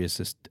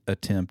serious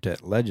attempt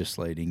at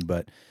legislating.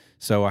 But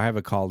so I have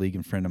a colleague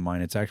and friend of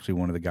mine. It's actually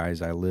one of the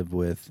guys I live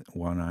with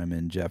when I'm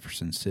in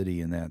Jefferson City,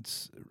 and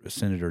that's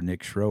Senator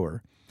Nick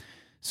Schroer.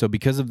 So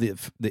because of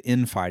the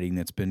infighting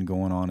that's been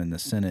going on in the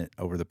Senate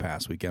over the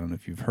past week, I don't know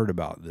if you've heard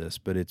about this,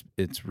 but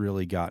it's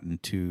really gotten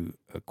to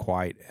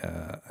quite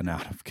an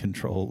out of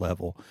control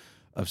level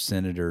of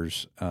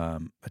senators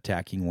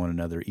attacking one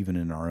another, even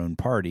in our own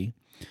party.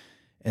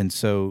 And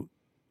so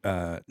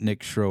Senator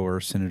Nick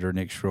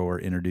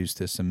Schroer introduced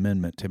this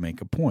amendment to make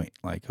a point.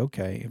 Like,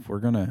 okay, if we're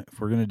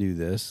gonna do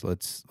this,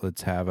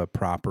 let's have a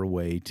proper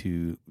way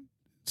to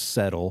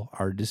settle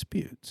our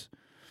disputes.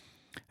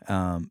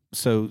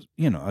 So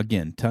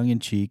again, tongue in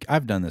cheek.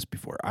 I've done this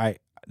before.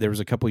 There was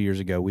a couple years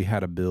ago we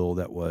had a bill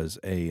that was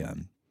a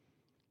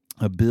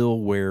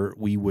bill where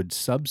we would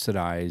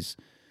subsidize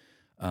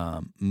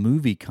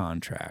movie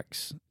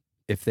contracts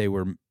if they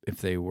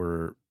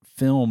were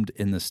filmed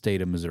in the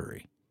state of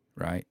Missouri,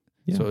 right?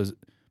 Yeah. So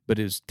it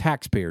was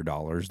taxpayer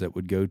dollars that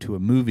would go to a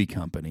movie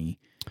company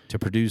to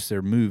produce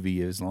their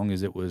movie as long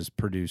as it was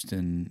produced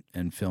and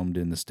filmed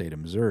in the state of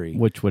Missouri,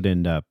 which would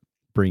end up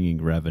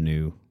bringing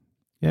revenue.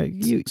 Yeah,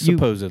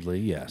 supposedly,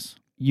 yes.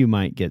 You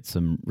might get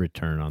some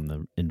return on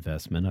the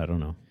investment. I don't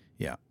know.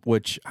 Yeah,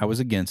 which I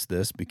was against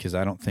this because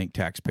I don't think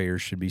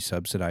taxpayers should be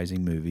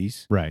subsidizing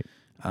movies. Right.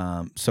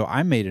 So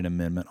I made an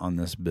amendment on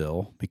this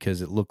bill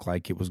because it looked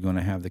like it was going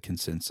to have the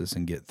consensus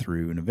and get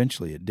through, and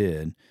eventually it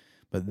did.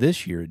 But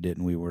this year it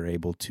didn't. We were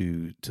able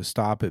to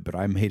stop it, but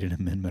I made an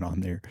amendment on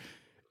there,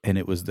 and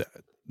it was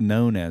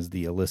known as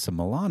the Alyssa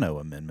Milano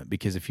amendment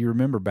because if you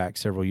remember back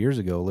several years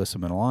ago,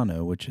 Alyssa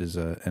Milano, which is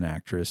an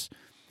actress,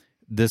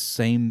 this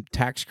same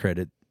tax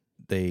credit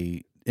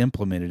they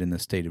implemented in the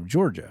state of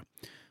Georgia.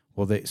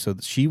 Well, so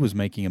she was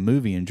making a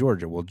movie in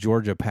Georgia. Well,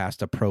 Georgia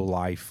passed a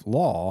pro-life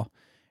law,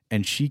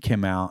 and she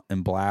came out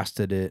and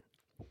blasted it,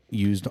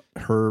 used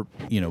her,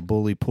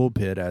 bully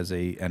pulpit as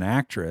an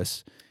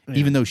actress,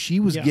 even though she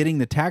was getting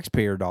the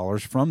taxpayer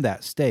dollars from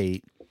that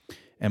state,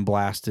 and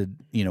blasted,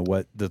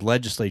 what the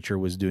legislature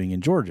was doing in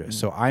Georgia. Mm-hmm.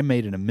 So I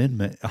made an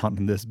amendment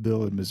on this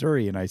bill in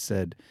Missouri, and I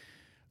said,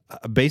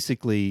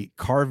 basically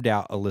carved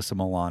out Alyssa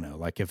Milano.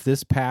 Like if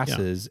this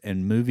passes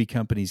and movie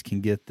companies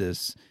can get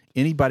this,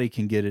 anybody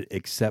can get it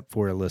except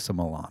for Alyssa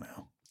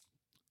Milano.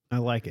 I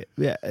like it.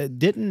 Yeah,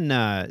 didn't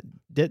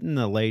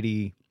the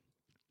lady?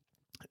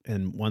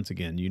 And once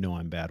again,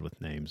 I'm bad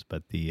with names,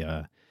 but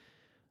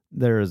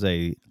there is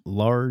a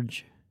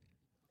large.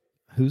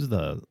 Who's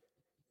the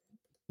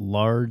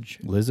large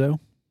Lizzo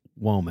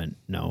woman?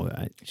 No,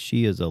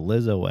 she is a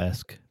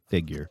Lizzo-esque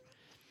figure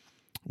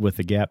with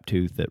a gap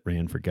tooth that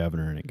ran for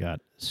governor, and it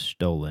got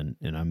stolen.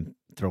 And I'm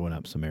throwing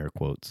up some air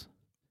quotes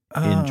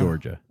in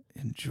Georgia.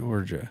 In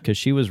Georgia, because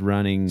she was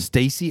running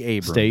Stacey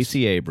Abrams.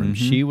 Mm-hmm.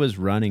 She was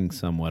running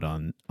somewhat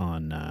on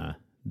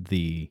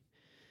the.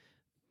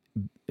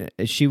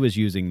 She was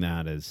using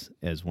that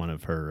as one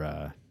of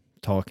her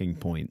talking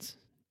points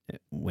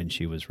when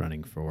she was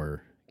running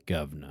for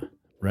governor,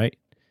 right?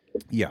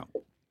 Yeah.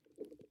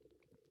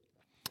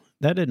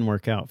 That didn't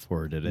work out for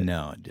her, did it?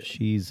 No, it didn't.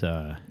 She's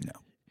no.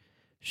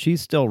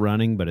 She's still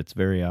running, but it's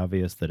very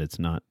obvious that it's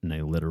not in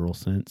a literal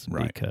sense,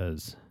 right,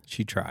 because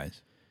she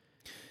tries.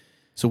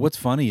 So what's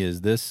funny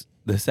is this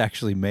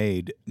actually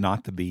made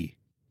not to be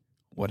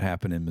what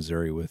happened in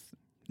Missouri with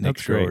Nick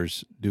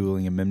Schroer's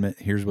dueling amendment.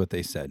 Here's what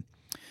they said.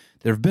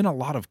 There have been a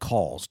lot of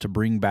calls to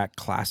bring back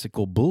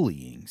classical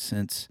bullying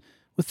since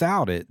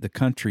without it, the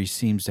country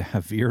seems to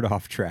have veered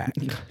off track.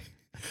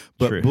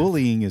 But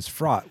bullying is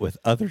fraught with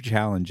other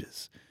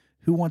challenges.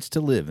 Who wants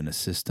to live in a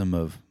system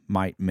of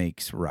might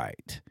makes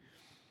right?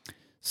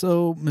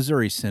 So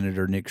Missouri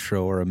Senator Nick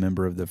Schroer, a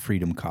member of the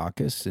Freedom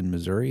Caucus in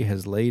Missouri,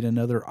 has laid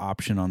another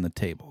option on the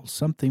table,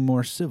 something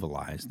more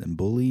civilized than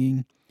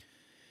bullying.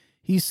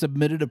 He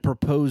submitted a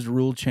proposed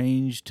rule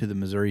change to the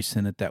Missouri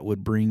Senate that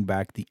would bring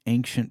back the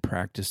ancient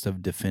practice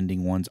of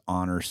defending one's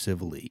honor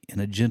civilly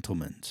in a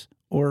gentleman's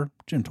or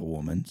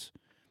gentlewoman's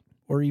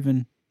or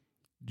even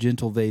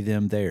gentle they,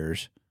 them,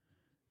 theirs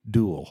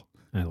duel.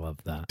 I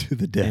love that. To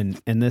the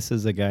death. And this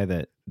is a guy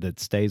that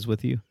stays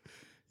with you?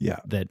 Yeah.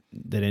 That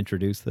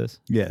introduced this?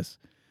 Yes.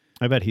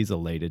 I bet he's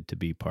elated to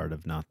be part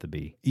of Not the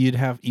Bee.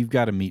 You've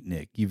got to meet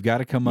Nick. You've got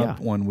to come up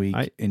one week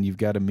and you've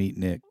got to meet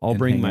Nick. I'll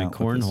bring my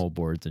cornhole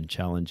boards and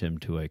challenge him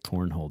to a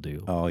cornhole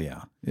duel. Oh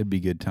yeah. It'd be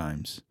good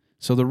times.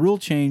 So the rule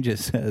change, it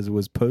says,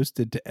 was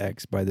posted to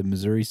X by the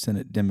Missouri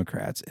Senate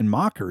Democrats in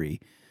mockery,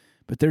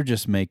 but they're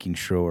just making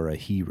Schroer a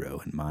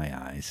hero in my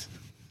eyes.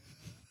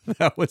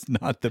 That was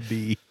Not the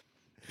Bee.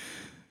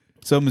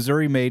 So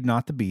Missouri made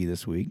Not the Bee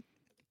this week,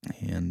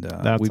 and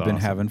we've been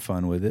having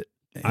fun with it.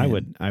 I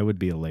would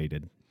be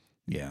elated.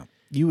 Yeah,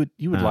 you would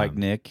like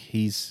Nick.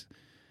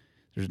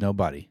 There's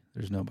nobody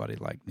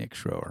like Nick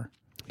Schroer.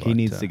 He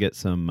needs to get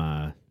some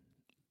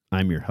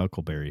I'm Your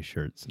Huckleberry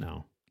shirts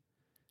now.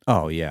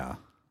 Oh yeah,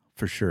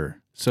 for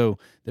sure. So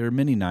there are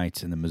many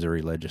nights in the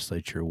Missouri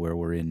legislature where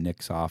we're in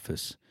Nick's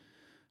office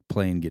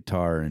playing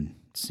guitar and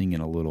singing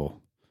a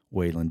little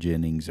Waylon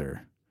Jennings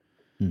or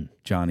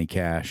Johnny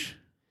Cash.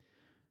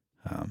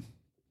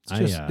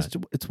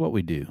 It's what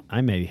we do.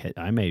 I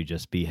may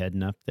just be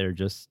heading up there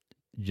just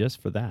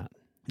for that.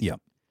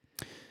 Yep.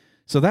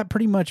 So that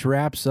pretty much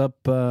wraps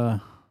up.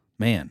 What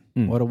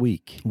a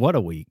week! What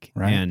a week!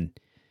 Right? And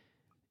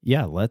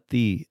yeah,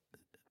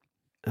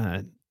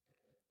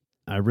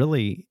 I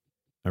really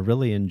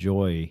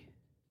enjoy.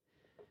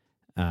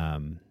 I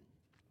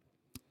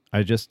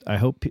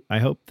hope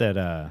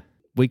that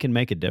we can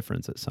make a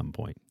difference at some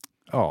point.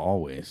 Oh,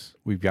 always.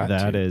 We've got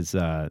that. to. Is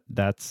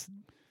that's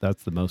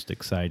the most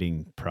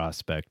exciting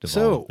prospect of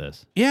all of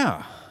this.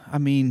 Yeah, I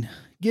mean,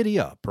 giddy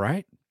up,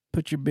 right?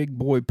 Put your big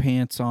boy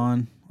pants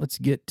on. Let's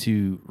get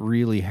to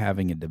really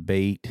having a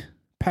debate.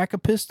 Pack a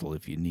pistol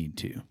if you need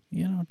to,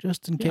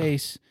 just in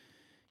case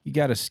you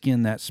got to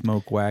skin that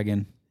smoke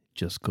wagon.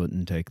 Just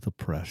couldn't take the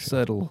pressure.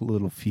 Settle a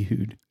little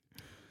feud.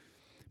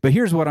 But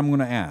here's what I'm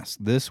going to ask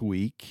this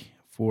week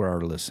for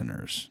our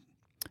listeners.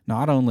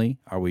 Not only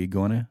are we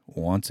going to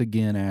once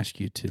again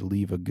ask you to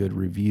leave a good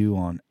review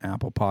on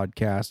Apple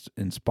Podcasts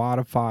and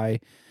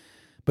Spotify,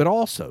 but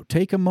also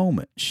take a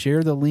moment,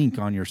 share the link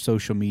on your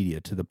social media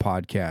to the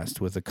podcast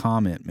with a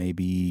comment,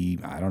 maybe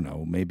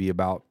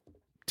about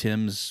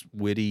Tim's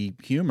witty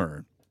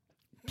humor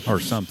or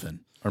something.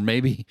 Or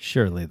maybe...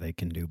 Surely they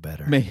can do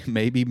better.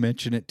 Maybe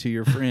mention it to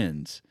your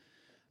friends.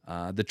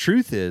 The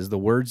truth is, the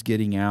word's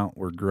getting out,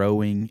 we're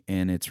growing,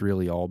 and it's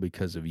really all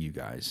because of you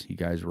guys. You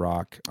guys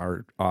rock.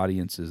 Our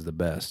audience is the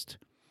best.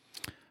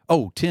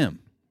 Oh, Tim,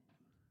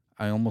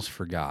 I almost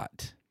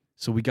forgot.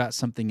 So we got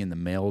something in the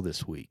mail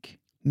this week.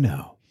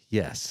 No.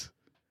 Yes.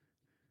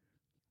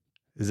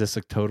 Is this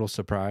a total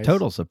surprise?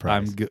 Total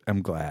surprise.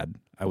 I'm glad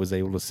I was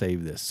able to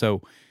save this.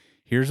 So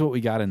here's what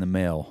we got in the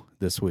mail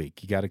this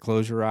week. You got to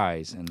close your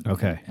eyes. And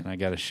I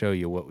got to show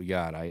you what we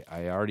got. I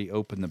already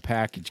opened the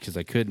package because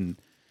I couldn't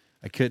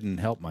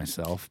help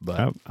myself,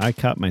 but I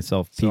caught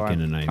myself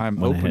peeking, and I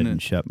went ahead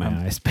and shut my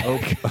eyes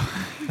back.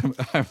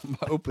 I'm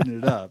opening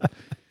it up.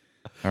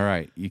 All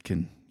right, you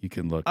can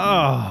look.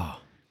 Oh,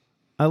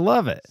 I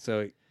love it.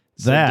 So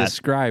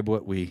describe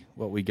what we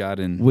got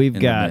in. We've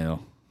in got the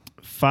mail.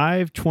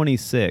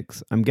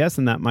 5/26. I'm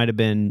guessing that might have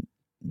been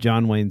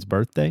John Wayne's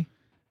birthday.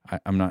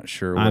 I'm not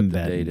sure what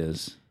the date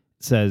is.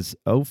 It says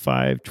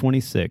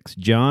 05/26.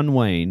 John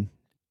Wayne,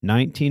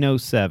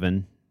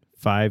 1907,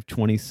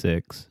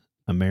 5/26.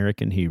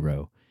 American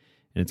hero.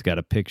 And it's got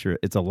a picture.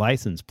 It's a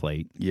license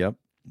plate. Yep.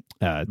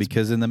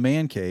 Because in the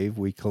man cave,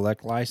 we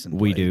collect license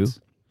plates. We do.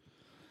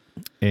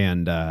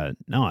 And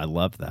no, I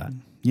love that.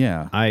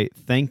 Yeah. I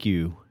thank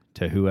you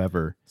to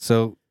whoever.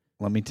 So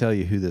let me tell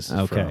you who this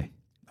is from. Okay.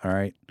 All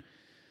right.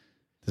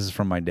 This is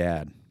from my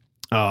dad.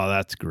 Oh,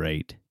 that's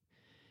great.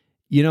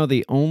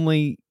 The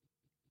only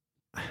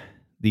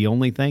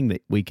thing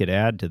that we could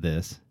add to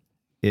this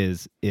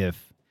is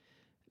if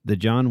the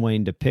John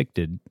Wayne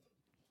depicted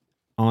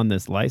on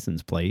this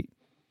license plate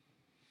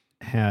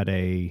had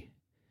a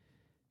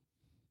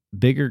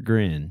bigger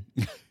grin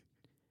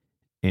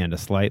and a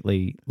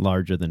slightly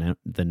larger than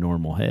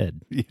normal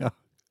head. Yeah.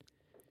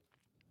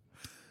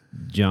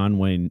 John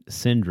Wayne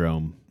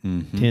syndrome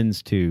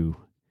tends to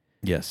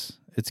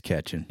it's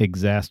catching.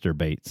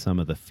 Exacerbate some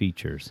of the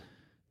features.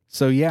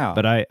 So yeah.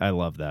 But I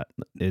love that.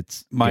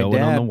 It's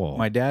going on the wall.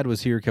 My dad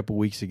was here a couple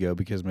weeks ago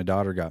because my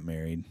daughter got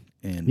married,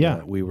 And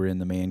Yeah. we were in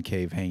the man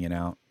cave hanging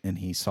out, and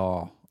he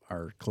saw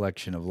our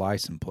collection of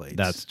license plates.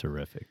 That's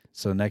terrific.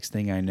 So next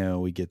thing I know,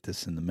 we get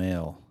this in the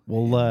mail.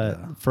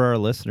 Well, for our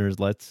listeners,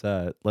 let's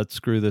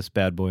screw this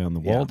bad boy on the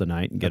wall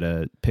tonight and get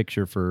a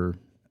picture for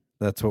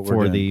that's what for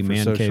we're doing the for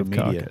Man social Cave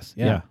media. Caucus.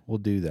 Yeah, we'll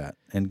do that.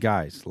 And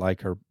guys,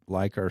 like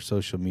our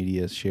social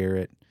media, share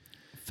it.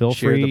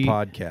 Share the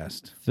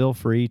podcast. Feel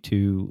free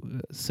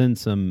to send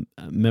some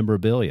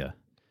memorabilia.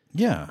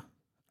 Yeah,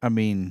 I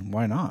mean,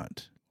 why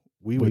not?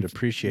 We would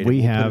appreciate it.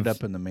 We'll put it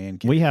up in the man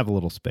cave. We have a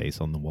little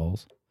space on the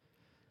walls.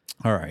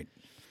 All right.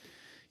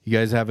 You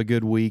guys have a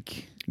good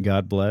week.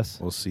 God bless.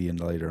 We'll see you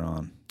later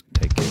on.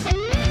 Take care.